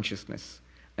is that consciousness.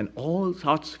 And all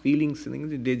thoughts, feelings,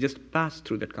 things, they just pass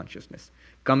through that consciousness.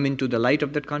 Come into the light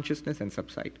of that consciousness and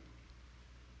subside.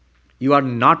 You are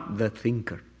not the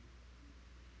thinker.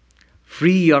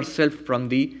 Free yourself from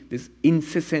this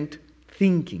incessant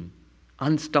thinking,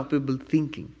 unstoppable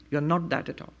thinking. You are not that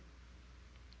at all.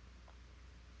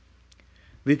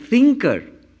 The thinker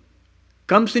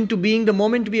comes into being the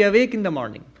moment we awake in the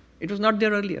morning. It was not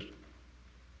there earlier.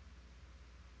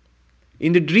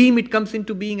 In the dream, it comes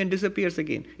into being and disappears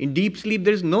again. In deep sleep,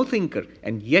 there is no thinker,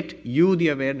 and yet you, the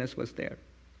awareness, was there.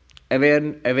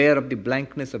 Aware of the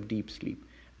blankness of deep sleep.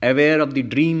 Aware of the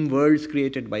dream worlds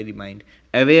created by the mind.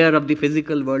 Aware of the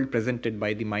physical world presented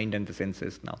by the mind and the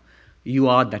senses now. You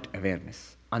are that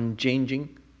awareness.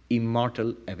 Unchanging,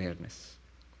 immortal awareness.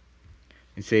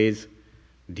 It says,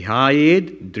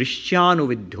 Dhyayed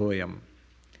drishyanuvidhoyam.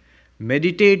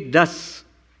 Meditate thus.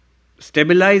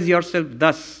 Stabilize yourself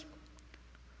thus.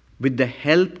 With the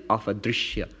help of a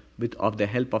drishya. Of the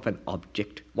help of an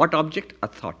object. What object? A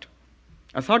thought.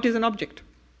 A thought is an object.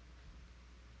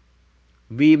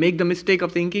 We make the mistake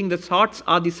of thinking the thoughts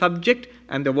are the subject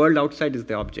and the world outside is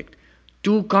the object.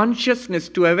 To consciousness,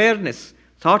 to awareness,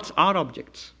 thoughts are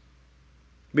objects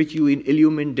which you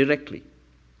illumine directly.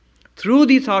 Through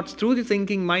the thoughts, through the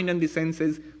thinking mind and the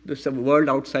senses, the world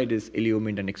outside is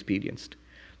illumined and experienced.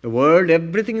 The world,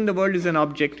 everything in the world is an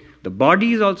object. The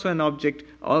body is also an object.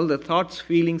 All the thoughts,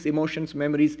 feelings, emotions,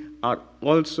 memories are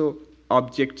also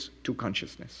objects to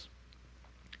consciousness,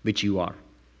 which you are.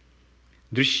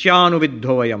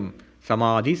 Drishyanuviddhoyam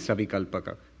samadhi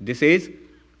savikalpaka. This is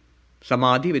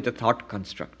samadhi with a thought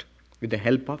construct, with the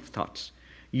help of thoughts.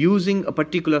 Using a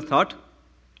particular thought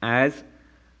as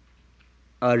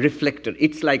a reflector.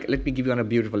 It's like, let me give you a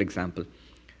beautiful example.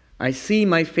 I see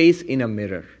my face in a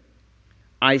mirror.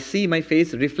 I see my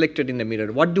face reflected in the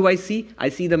mirror. What do I see? I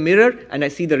see the mirror and I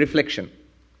see the reflection.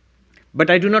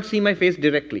 But I do not see my face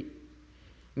directly.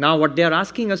 Now what they are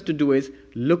asking us to do is,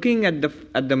 looking at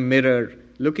the mirror,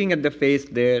 looking at the face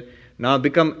there, now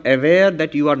become aware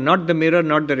that you are not the mirror,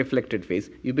 not the reflected face.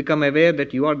 You become aware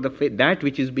that you are that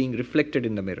which is being reflected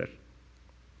in the mirror.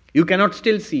 You cannot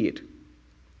still see it.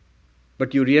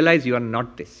 But you realize you are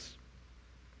not this.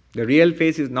 The real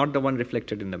face is not the one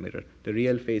reflected in the mirror. The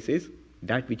real face is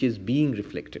that which is being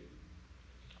reflected.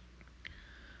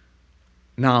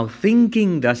 Now,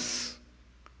 thinking thus,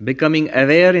 becoming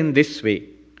aware in this way,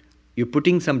 you're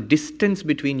putting some distance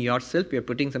between yourself, you're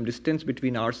putting some distance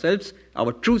between ourselves,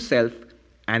 our true self,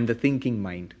 and the thinking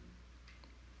mind.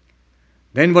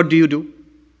 Then what do?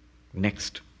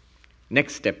 Next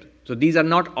step. So these are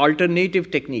not alternative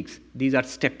techniques, these are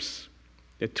steps.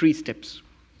 There are 3 steps.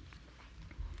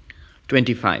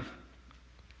 25.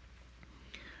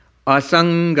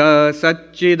 Asanga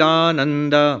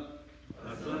Satchidananda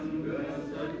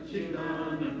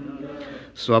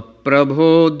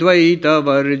Swaprabho Dvaita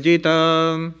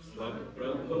Varjita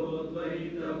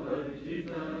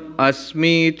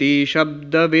Asmiti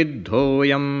Shabda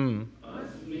Vidhoyam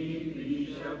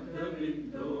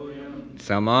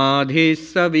Samadhi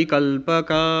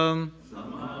Savikalpaka.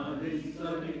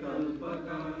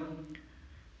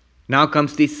 Now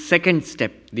comes the second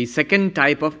step, the second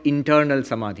type of internal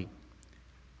samadhi.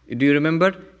 Do you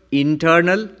remember?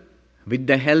 Internal, with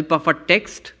the help of a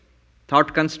text,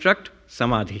 thought construct,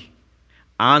 samadhi.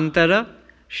 Antara,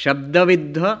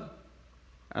 shabdavidha,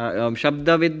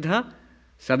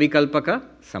 savikalpaka,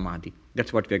 samadhi.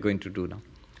 That's what we are going to do now.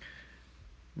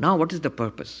 Now what is the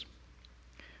purpose?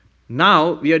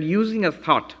 Now we are using a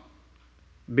thought,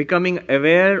 becoming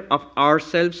aware of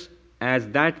ourselves as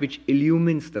that which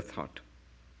illumines the thought.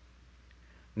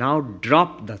 Now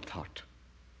drop the thought.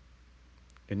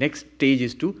 The next stage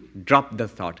is to drop the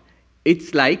thought.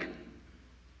 It's like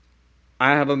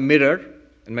I have a mirror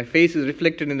and my face is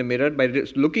reflected in the mirror. By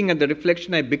looking at the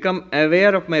reflection, I become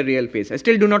aware of my real face. I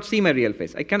still do not see my real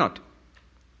face. I cannot.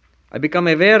 I become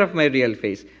aware of my real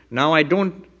face. Now I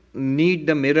don't need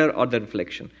the mirror or the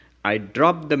reflection. I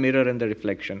drop the mirror and the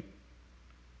reflection.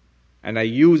 And I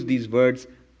use these words,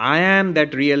 I am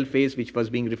that real face which was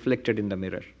being reflected in the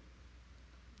mirror.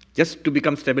 Just to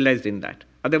become stabilized in that.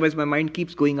 Otherwise my mind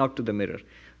keeps going out to the mirror.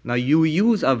 Now you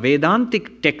use a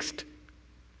Vedantic text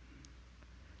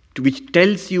which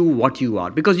tells you what you are.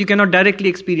 Because you cannot directly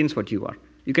experience what you are.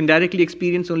 You can directly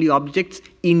experience only objects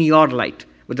in your light.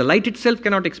 But the light itself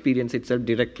cannot experience itself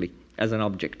directly as an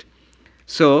object.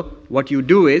 So what you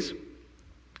do is,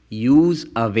 use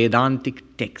a Vedantic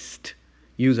text.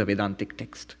 Use a Vedantic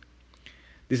text.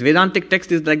 This Vedantic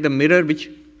text is like the mirror which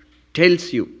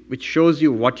tells you, which shows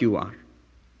you what you are.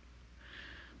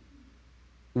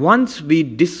 Once we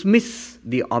dismiss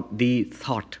the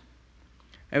thought,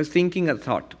 I was thinking a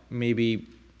thought, maybe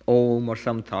Om or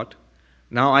some thought.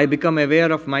 Now I become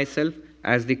aware of myself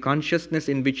as the consciousness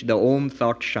in which the Om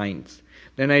thought shines.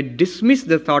 Then I dismiss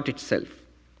the thought itself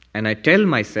and I tell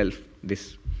myself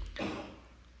this.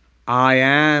 I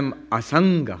am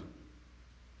Asanga,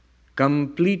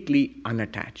 completely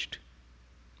unattached.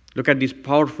 Look at these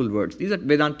powerful words. These are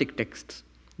Vedantic texts.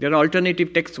 There are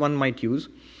alternative texts one might use,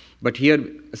 but here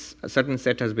a certain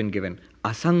set has been given.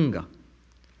 Asanga,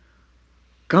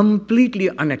 completely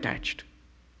unattached.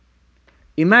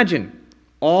 Imagine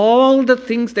all the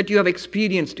things that you have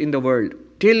experienced in the world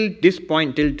till this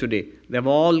point, till today. They've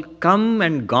all come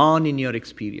and gone in your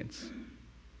experience.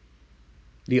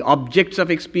 The objects of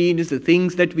experience, the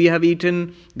things that we have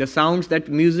eaten, the sounds, that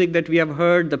music that we have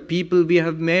heard, the people we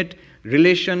have met,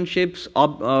 relationships,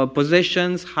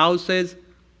 possessions, houses,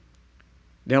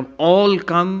 they have all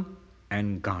come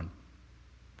and gone.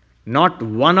 Not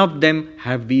one of them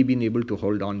have we been able to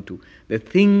hold on to. The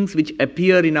things which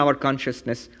appear in our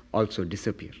consciousness also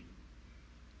disappear.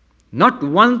 Not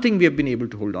one thing we have been able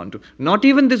to hold on to. Not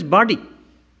even this body.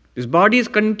 This body is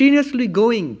continuously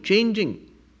going, changing,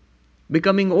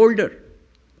 becoming older.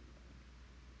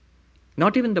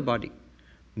 Not even the body.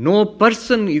 No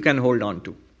person you can hold on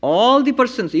to. All the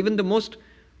persons, even the most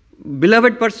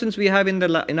beloved persons we have in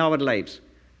our lives,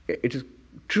 it is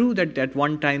true that at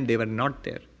one time they were not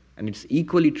there. And it's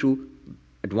equally true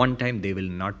at one time they will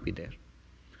not be there.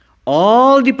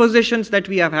 All the possessions that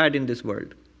we have had in this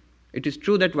world, it is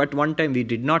true that at one time we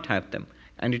did not have them.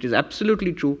 And it is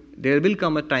absolutely true, there will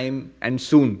come a time and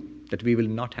soon that we will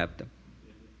not have them.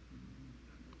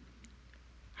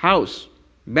 House,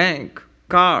 bank,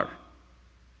 car,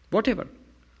 whatever.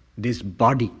 This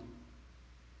body,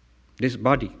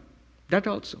 that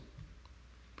also.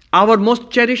 Our most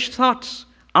cherished thoughts,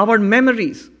 our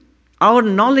memories, our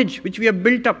knowledge which we have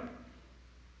built up,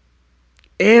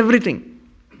 everything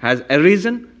has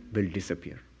arisen, will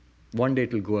disappear. One day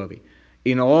it will go away.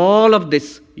 In all of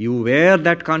this, you wear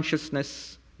that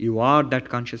consciousness, you are that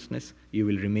consciousness, you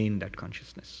will remain that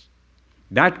consciousness.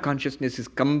 That consciousness is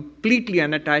completely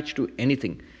unattached to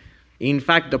anything. In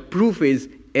fact, the proof is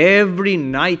every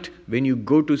night when you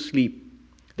go to sleep,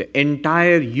 the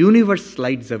entire universe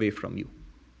slides away from you.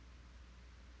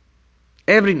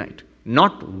 Every night.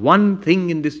 Not one thing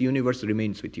in this universe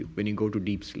remains with you when you go to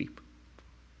deep sleep.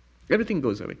 Everything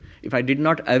goes away. If I did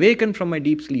not awaken from my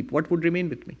deep sleep, what would remain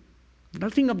with me?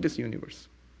 Nothing of this universe.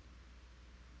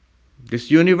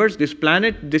 This universe, this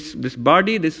planet, this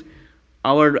body, this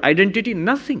our identity,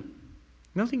 nothing.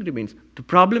 Nothing remains. The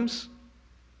problems,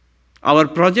 our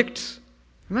projects,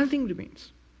 nothing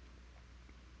remains.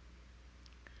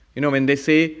 You know, when they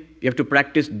say you have to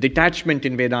practice detachment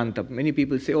in Vedanta, many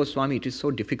people say, oh Swami, it is so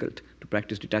difficult to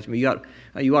practice detachment. You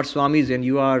are Swamis and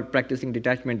you are practicing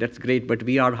detachment, that's great, but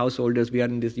we are householders, we are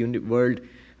in this world,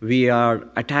 we are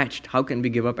attached. How can we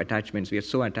give up attachments? We are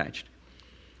so attached.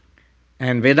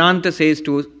 And Vedanta says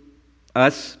to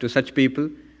us, to such people,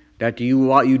 that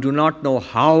you do not know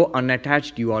how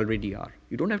unattached you already are.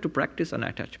 You don't have to practice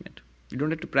unattachment. You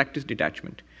don't have to practice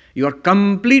detachment. You are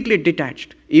completely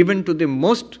detached, even to the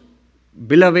most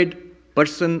beloved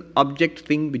person, object,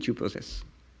 thing which you possess.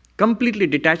 Completely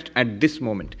detached at this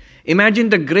moment. Imagine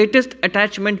the greatest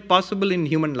attachment possible in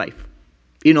human life,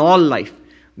 in all life.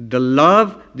 The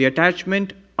love, the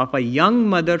attachment of a young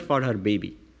mother for her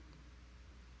baby.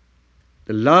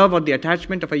 The love or the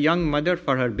attachment of a young mother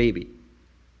for her baby.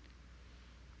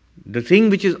 The thing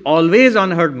which is always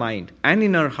on her mind and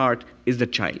in her heart is the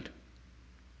child.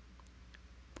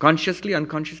 Consciously,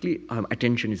 unconsciously,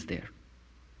 attention is there.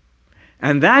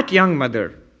 And that young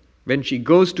mother, when she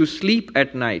goes to sleep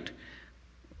at night,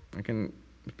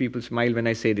 people smile when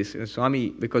I say this, Swami,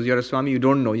 because you're a Swami, you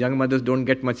don't know. Young mothers don't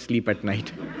get much sleep at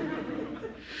night.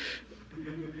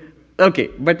 Okay,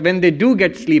 but when they do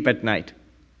get sleep at night,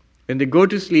 when they go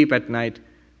to sleep at night,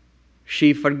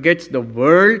 she forgets the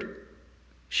world.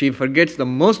 She forgets the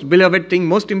most beloved thing,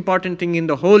 most important thing in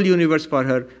the whole universe for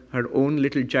her, her own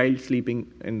little child sleeping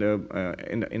in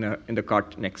the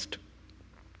cot next.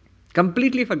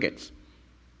 Completely forgets.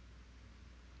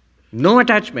 No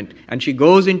attachment. And she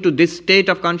goes into this state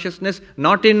of consciousness,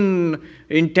 not in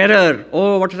terror.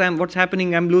 Oh, what's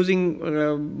happening? I'm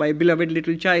losing my beloved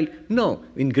little child. No,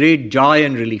 in great joy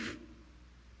and relief.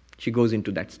 She goes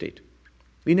into that state.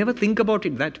 We never think about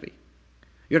it that way.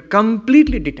 You're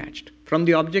completely detached from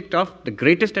the object of the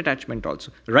greatest attachment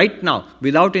also. Right now,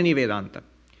 without any Vedanta.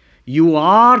 You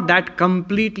are that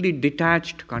completely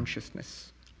detached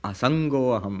consciousness.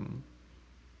 Asango aham.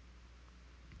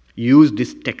 Use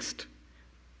this text.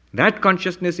 That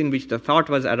consciousness in which the thought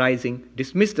was arising,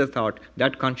 dismiss the thought,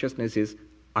 that consciousness is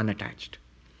unattached.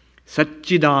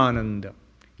 Satchidananda.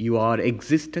 You are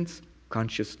existence,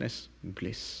 consciousness,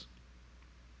 bliss.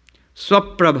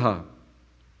 Swaprabha.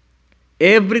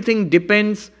 Everything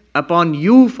depends upon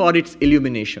you for its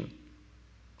illumination,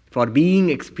 for being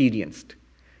experienced.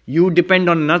 You depend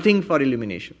on nothing for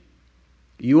illumination.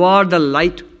 You are the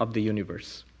light of the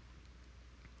universe.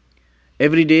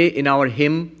 Every day in our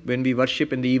hymn, when we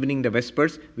worship in the evening, the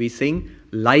Vespers, we sing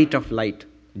Light of Light,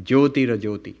 Jyotira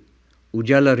Jyoti,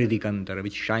 Ujala Hridikantara,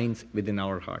 which shines within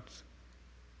our hearts.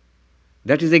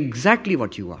 That is exactly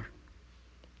what you are.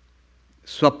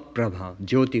 Swaprabha,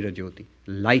 Jyotira Jyoti,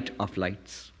 light of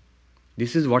lights.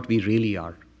 This is what we really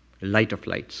are, light of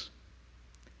lights.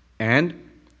 And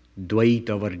Dvaita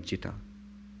Varjita,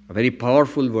 a very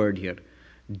powerful word here,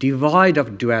 devoid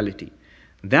of duality.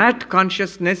 That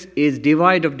consciousness is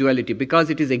devoid of duality because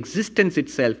it is existence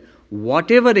itself.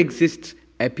 Whatever exists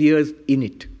appears in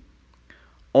it.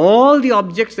 All the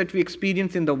objects that we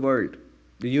experience in the world,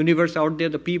 the universe out there,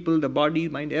 the people, the body,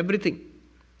 mind, everything,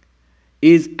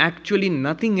 is actually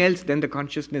nothing else than the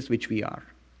consciousness which we are.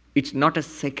 It's not a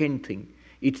second thing.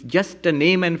 It's just a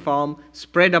name and form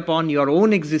spread upon your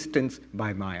own existence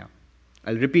by Maya.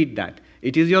 I'll repeat that.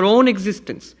 It is your own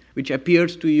existence which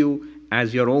appears to you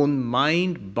as your own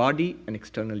mind, body, and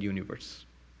external universe.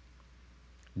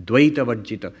 Dvaita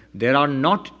Varjita. There are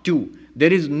not two.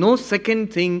 There is no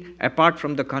second thing apart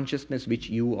from the consciousness which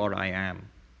you or I am.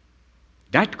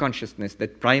 That consciousness,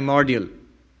 that primordial.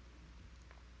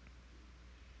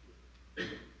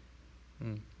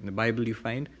 In the Bible you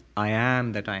find, I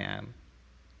am that I am.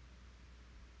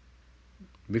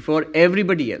 Before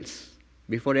everybody else,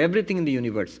 before everything in the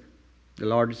universe, the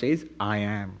Lord says, I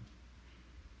am.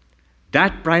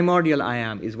 That primordial I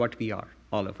am is what we are,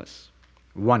 all of us.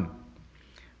 One.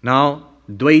 Now,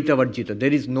 Dvaita Varjita,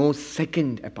 there is no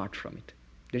second apart from it.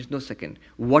 There is no second.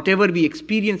 Whatever we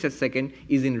experience as second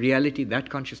is in reality that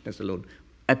consciousness alone,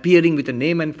 appearing with a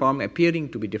name and form, appearing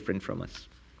to be different from us.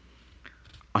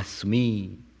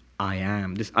 Asmi, I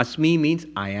am. This Asmi means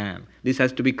I am. This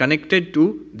has to be connected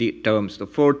to the terms, the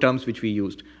four terms which we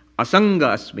used.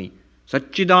 Asanga Asmi,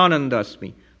 Satchidananda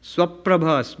Asmi,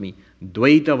 Swaprabha Asmi,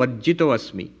 Dvaita Varjito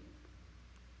Asmi.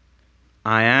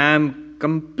 I am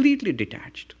completely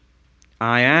detached.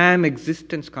 I am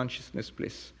existence, consciousness,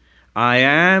 bliss. I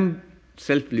am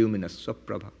self-luminous,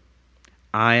 Swaprabha.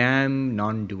 I am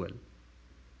non-dual.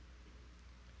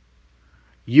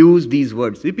 Use these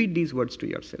words, repeat these words to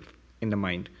yourself in the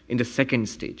mind, in the second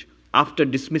stage, after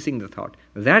dismissing the thought.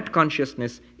 That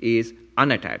consciousness is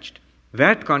unattached.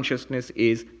 That consciousness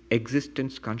is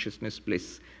existence, consciousness,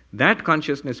 bliss. That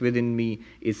consciousness within me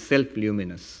is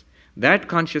self-luminous. That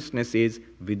consciousness is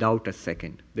without a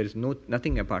second. There is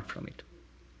nothing apart from it.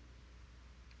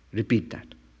 Repeat that.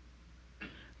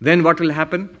 Then what will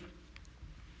happen?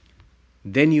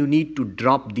 Then you need to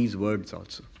drop these words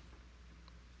also.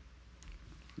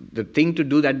 The thing to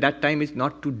do at that time is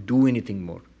not to do anything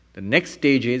more. The next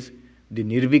stage is the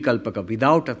nirvikalpaka,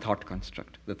 without a thought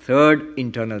construct. The third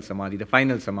internal samadhi, the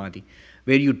final samadhi,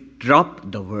 where you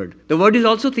drop the word. The word is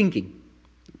also thinking.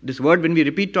 This word, when we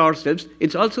repeat to ourselves,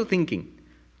 it's also thinking.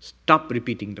 Stop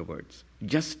repeating the words.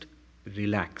 Just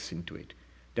relax into it.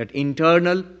 That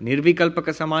internal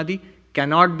nirvikalpaka samadhi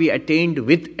cannot be attained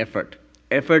with effort.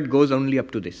 Effort goes only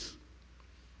up to this.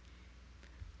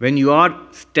 When you are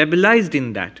stabilized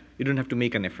in that, you don't have to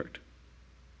make an effort.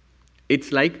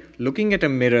 It's like looking at a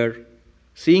mirror,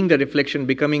 seeing the reflection,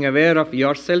 becoming aware of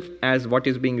yourself as what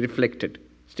is being reflected.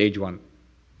 Stage one.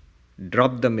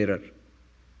 Drop the mirror.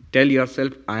 Tell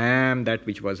yourself, I am that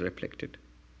which was reflected.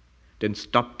 Then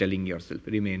stop telling yourself,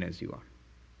 remain as you are.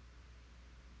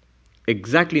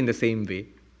 Exactly in the same way,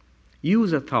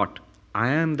 use a thought. I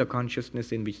am the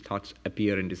consciousness in which thoughts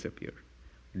appear and disappear.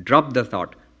 Drop the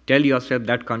thought. Tell yourself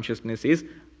that consciousness is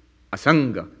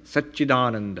Asanga,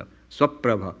 Satchidananda,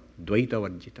 Swaprabha, Dvaita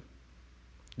Varjita.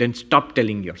 Then stop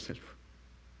telling yourself.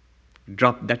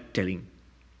 Drop that telling.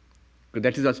 Because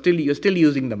that is you're still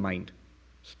using the mind.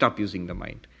 Stop using the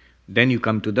mind. Then you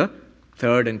come to the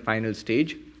third and final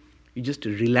stage. You just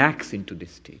relax into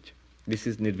this stage. This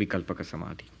is Nirvikalpaka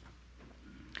Samadhi.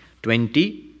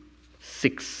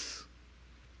 26.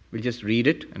 We'll just read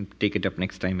it and take it up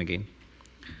next time again.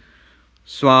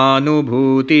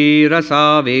 Swanubhuti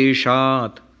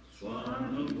rasaveshat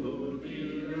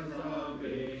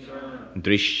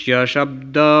Drishya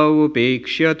shabda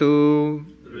upekshatu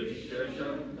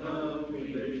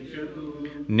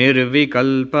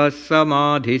Nirvikalpa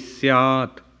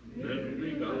samadhisyat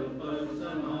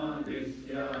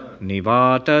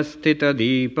Nivata sthita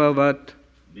deepavat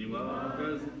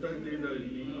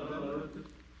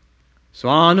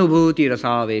Swanubhuti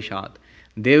rasaveshat.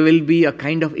 There will be a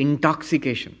kind of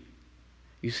intoxication.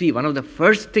 You see, one of the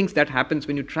first things that happens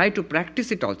when you try to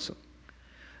practice it also,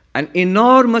 an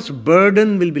enormous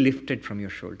burden will be lifted from your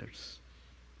shoulders.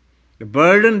 The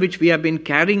burden which we have been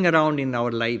carrying around in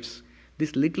our lives,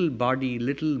 this little body,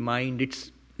 little mind,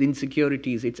 its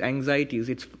insecurities, its anxieties,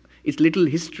 its little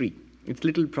history, its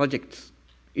little projects,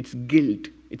 its guilt,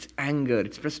 its anger,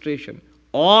 its frustration,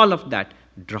 all of that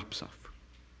drops off.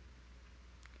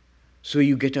 So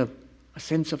you get a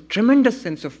tremendous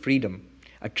sense of freedom,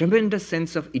 a tremendous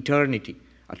sense of eternity,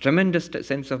 a tremendous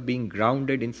sense of being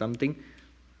grounded in something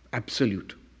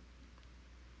absolute.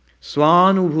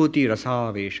 Swanubhuti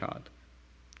rasaveshad.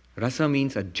 Rasa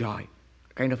means a joy,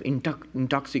 a kind of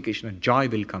intoxication, a joy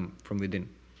will come from within.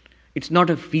 It's not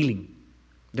a feeling.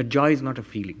 The joy is not a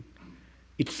feeling.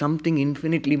 It's something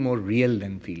infinitely more real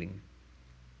than feeling.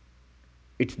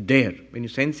 It's there. When you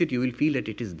sense it, you will feel that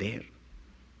it is there.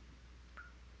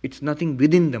 It's nothing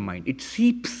within the mind. It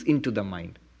seeps into the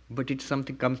mind, but it's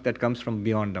something that comes from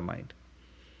beyond the mind.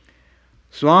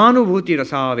 Swanubhuti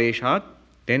rasaveshat.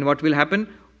 Then what will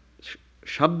happen?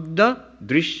 Shabda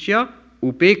drishya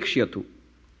upekshyatu.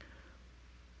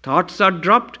 Thoughts are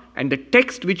dropped, and the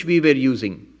text which we were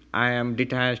using, I am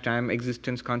detached, I am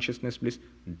existence, consciousness, bliss,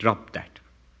 drop that.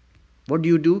 What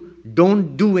do?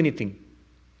 Don't do anything.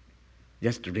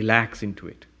 Just relax into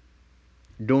it.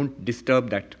 Don't disturb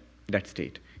that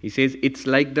state. He says it's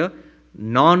like the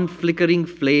non-flickering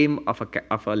flame of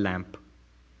a lamp.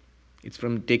 It's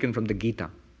taken from the Gita.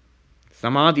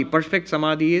 Samadhi, perfect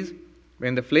samadhi is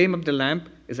when the flame of the lamp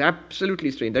is absolutely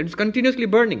straight, that is continuously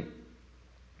burning.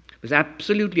 It's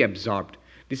absolutely absorbed.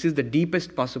 This is the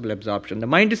deepest possible absorption. The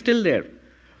mind is still there,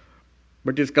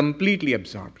 but is completely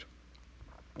absorbed.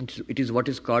 It is what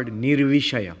is called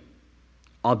nirvishaya,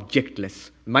 objectless.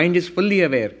 Mind is fully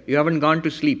aware. You haven't gone to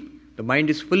sleep. The mind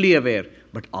is fully aware,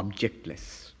 but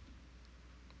objectless.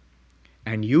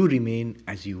 And you remain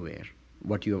as you were,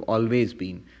 what you have always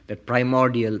been, that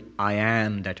primordial I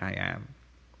am that I am.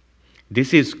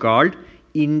 This is called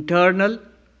internal,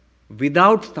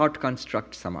 without thought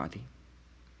construct samadhi.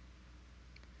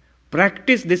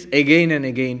 Practice this again and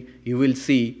again, you will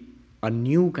see a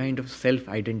new kind of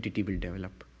self-identity will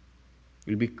develop. It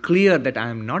will be clear that I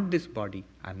am not this body,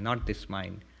 I am not this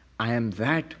mind. I am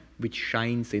that which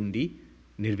shines in the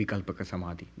Nirvikalpaka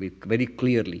Samadhi very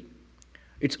clearly.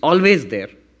 It's always there.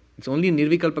 It's only in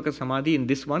Nirvikalpaka Samadhi, in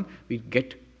this one, we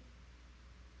get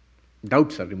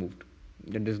doubts are removed.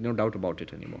 Then there's no doubt about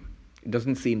it anymore. It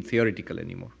doesn't seem theoretical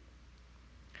anymore.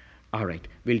 All right,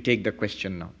 we'll take the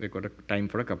question now. We've got time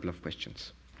for a couple of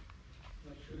questions.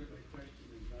 I'm not sure that my question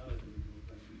is valid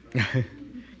anymore,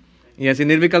 but Yes, in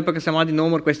Nirvikalpaka Samadhi, no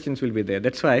more questions will be there.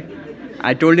 That's why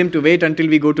I told him to wait until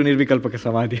we go to Nirvikalpaka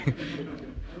Samadhi. I was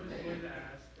going to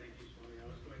ask, thank you, Swami,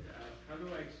 how do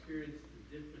I experience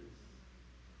the difference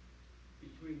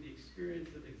between the experience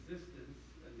of existence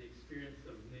and the experience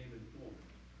of name and form?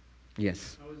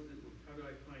 Yes. How do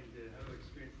I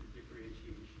experience the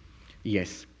differentiation?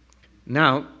 Yes.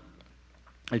 Now,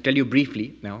 I'll tell you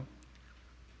briefly now.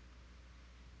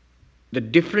 The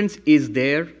difference is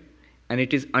there, and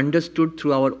it is understood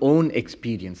through our own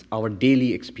experience, our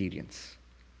daily experience.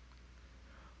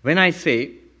 When I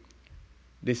say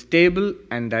this table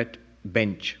and that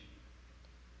bench,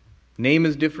 name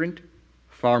is different,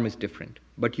 form is different.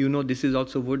 But you know this is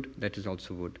also wood, that is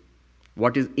also wood.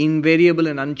 What is invariable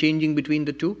and unchanging between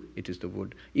the two? It is the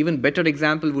wood. Even better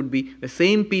example would be the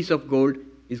same piece of gold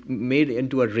is made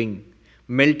into a ring,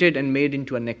 melted and made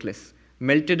into a necklace,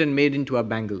 melted and made into a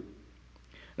bangle.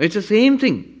 It's the same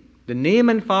thing. The name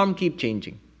and form keep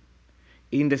changing.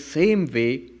 In the same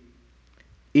way,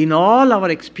 in all our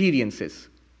experiences,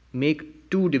 make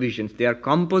two divisions. They are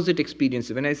composite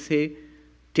experiences. When I say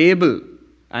table,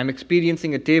 I am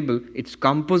experiencing a table, it's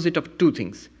composite of two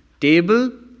things.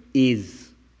 Table is.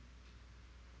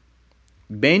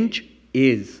 Bench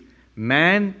is.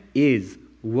 Man is.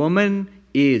 Woman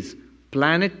is.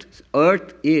 Planet,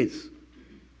 earth is.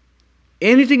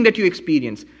 Anything that you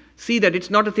experience, see that it's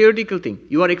not a theoretical thing.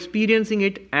 You are experiencing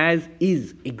it as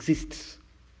is, exists.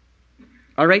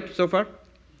 All right, so far?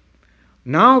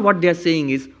 Now what they are saying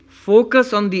is,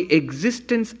 focus on the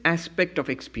existence aspect of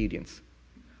experience.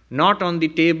 Not on the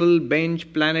table,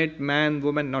 bench, planet, man,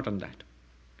 woman, not on that.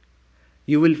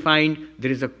 You will find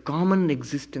there is a common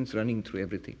existence running through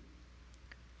everything.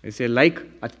 They say like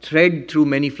a thread through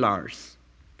many flowers.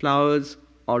 Flowers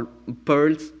or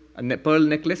pearls, a pearl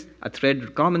necklace, a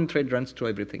thread, common thread runs through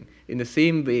everything. In the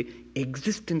same way,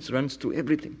 existence runs through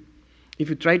everything. If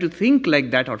you try to think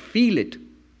like that or feel it,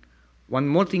 one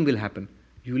more thing will happen.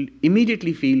 You will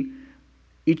immediately feel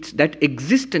it's that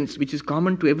existence which is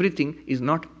common to everything is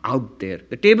not out there.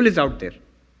 The table is out there,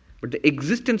 but the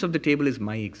existence of the table is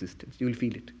my existence. You will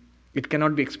feel it. It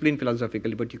cannot be explained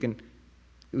philosophically, but you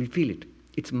will feel it.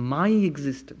 It's my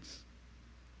existence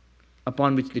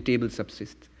upon which the table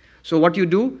subsists. So what you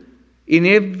do, in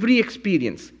every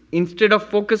experience, instead of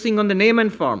focusing on the name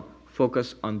and form,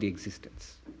 focus on the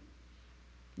existence.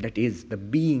 That is, the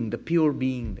being, the pure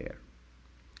being there.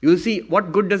 You will see,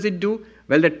 what good does it do?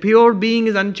 Well, that pure being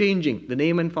is unchanging. The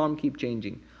name and form keep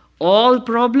changing. All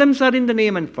problems are in the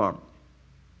name and form.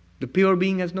 The pure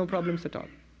being has no problems at all.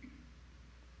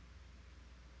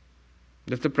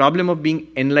 That's the problem of being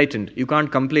enlightened. You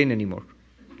can't complain anymore.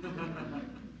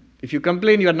 If you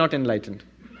complain, you are not enlightened.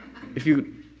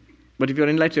 But if you're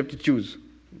enlightened, you have to choose.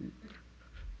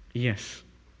 Yes.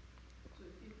 So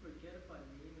if you forget about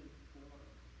name and form,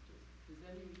 does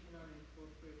that mean you cannot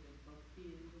incorporate bhakti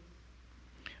in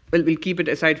this? Well, we'll keep it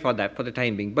aside for that, for the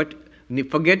time being. But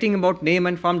forgetting about name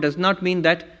and form does not mean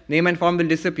that name and form will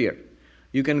disappear.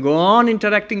 You can go on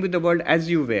interacting with the world as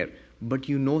you were, but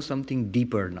you know something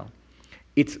deeper now.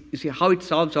 You see how it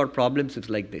solves our problems is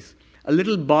like this. A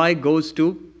little boy goes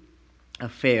to a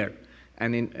fair,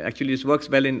 and actually this works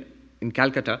well in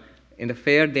Calcutta. In the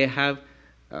fair they have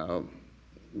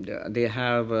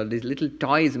these little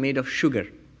toys made of sugar,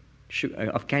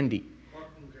 of candy.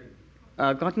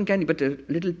 cotton candy, but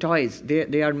little toys.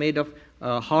 They are made of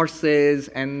horses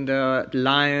and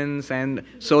lions and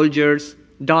soldiers,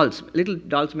 dolls, little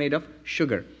dolls made of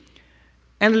sugar.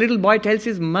 And the little boy tells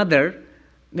his mother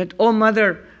that, "Oh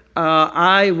mother,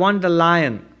 I want the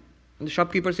lion." And the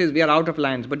shopkeeper says, "We are out of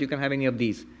lions, but you can have any of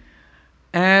these."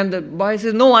 And the boy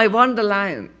says, "No, I want the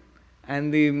lion."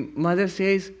 And the mother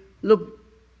says, "Look,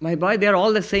 my boy, they are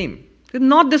all the same." They're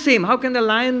not the same. How can the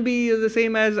lion be the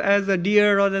same as a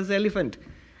deer or as an elephant?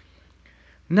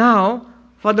 Now,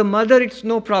 for the mother, it's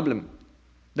no problem.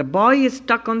 The boy is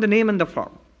stuck on the name and the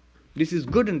form. This is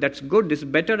good and that's good. This is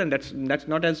better and that's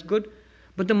not as good.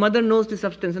 But the mother knows the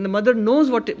substance, and the mother knows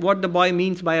what the boy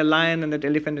means by a lion and an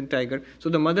elephant and tiger. So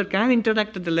the mother can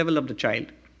interact at the level of the child.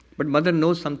 But mother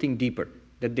knows something deeper,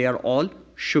 that they are all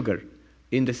sugar.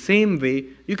 In the same way,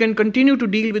 you can continue to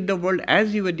deal with the world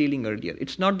as you were dealing earlier.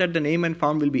 It's not that the name and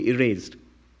form will be erased.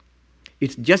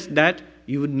 It's just that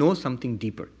you would know something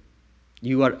deeper.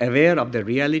 You are aware of the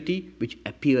reality which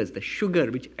appears, the sugar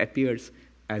which appears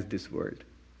as this world.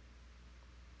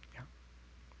 Yeah.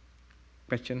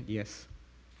 Question? Yes.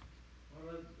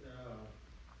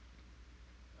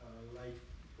 Like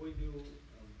when you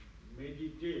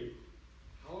meditate,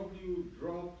 how do you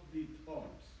drop the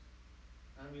thoughts?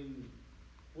 I mean,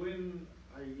 when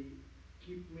I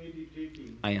keep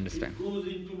meditating, I understand. it goes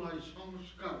into my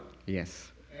samskara.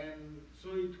 Yes. And so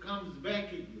it comes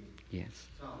back again. Yes.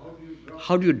 So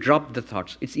how do you drop the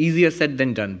thoughts? It's easier said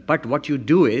than done. But what you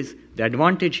do is, the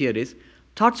advantage here is,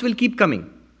 thoughts will keep coming.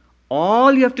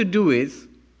 All you have to do is,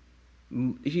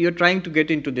 if you're trying to get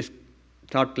into this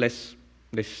thoughtless,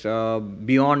 this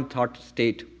beyond thought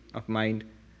state of mind,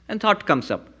 and thought comes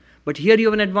up. But here you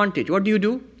have an advantage. What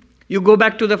do? You go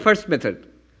back to the first method.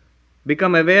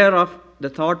 Become aware of the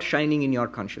thought shining in your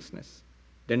consciousness.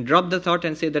 Then drop the thought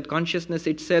and say that consciousness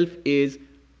itself is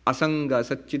asanga,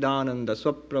 satchidananda,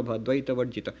 swaprabha, dvaita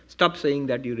varjita. Stop saying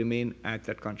that you remain at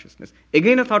that consciousness.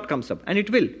 Again a thought comes up, and it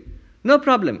will. No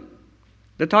problem.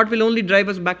 The thought will only drive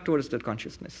us back towards that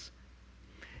consciousness.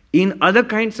 In other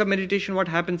kinds of meditation, what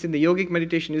happens in the yogic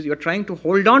meditation is you're trying to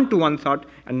hold on to one thought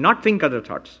and not think other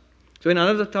thoughts. So when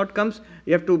another thought comes,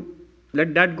 you have to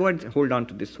let that go and hold on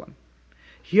to this one.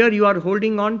 Here you are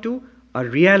holding on to a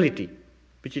reality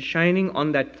which is shining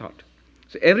on that thought.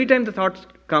 So every time the thought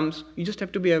comes, you just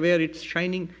have to be aware it's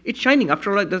shining. It's shining.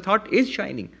 After all, the thought is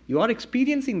shining. You are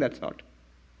experiencing that thought.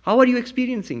 How are you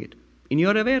experiencing it? In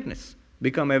your awareness.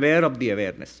 Become aware of the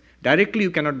awareness. Directly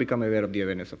you cannot become aware of the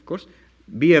awareness, of course.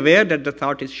 Be aware that the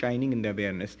thought is shining in the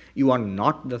awareness. You are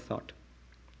not the thought.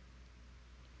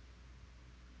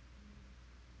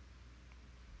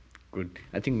 Good.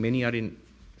 I think many are in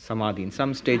samadhi, in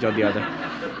some stage or the other.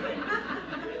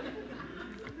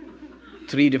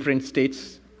 3 different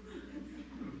states.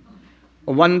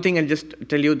 One thing I'll just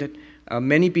tell you that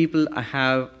many people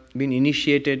have been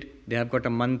initiated, they have got a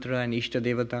mantra and Ishta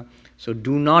Devata, so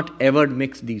do not ever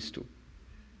mix these two.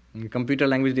 In computer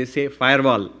language they say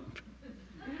firewall.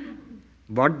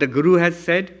 What the Guru has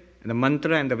said, the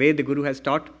mantra and the way the Guru has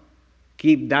taught,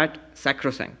 keep that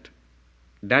sacrosanct.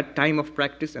 That time of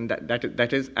practice, and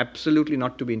that is absolutely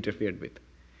not to be interfered with.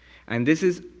 And this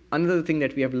is another thing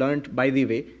that we have learned by the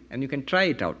way, and you can try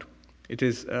it out. It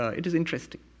is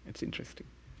interesting. It's interesting.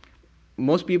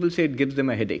 Most people say it gives them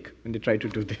a headache when they try to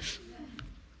do this.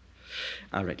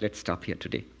 All right, let's stop here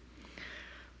today.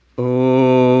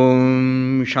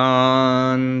 Om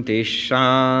Shanti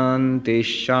Shanti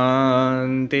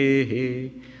Shanti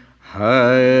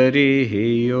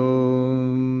Hari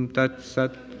Om Tat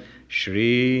Sat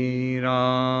Shri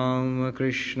Ram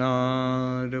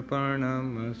Krishna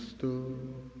Arpanamastu.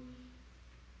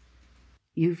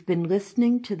 You've been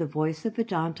listening to the Voice of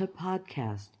Vedanta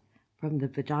podcast from the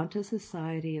Vedanta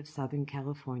Society of Southern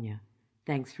California.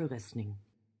 Thanks for listening.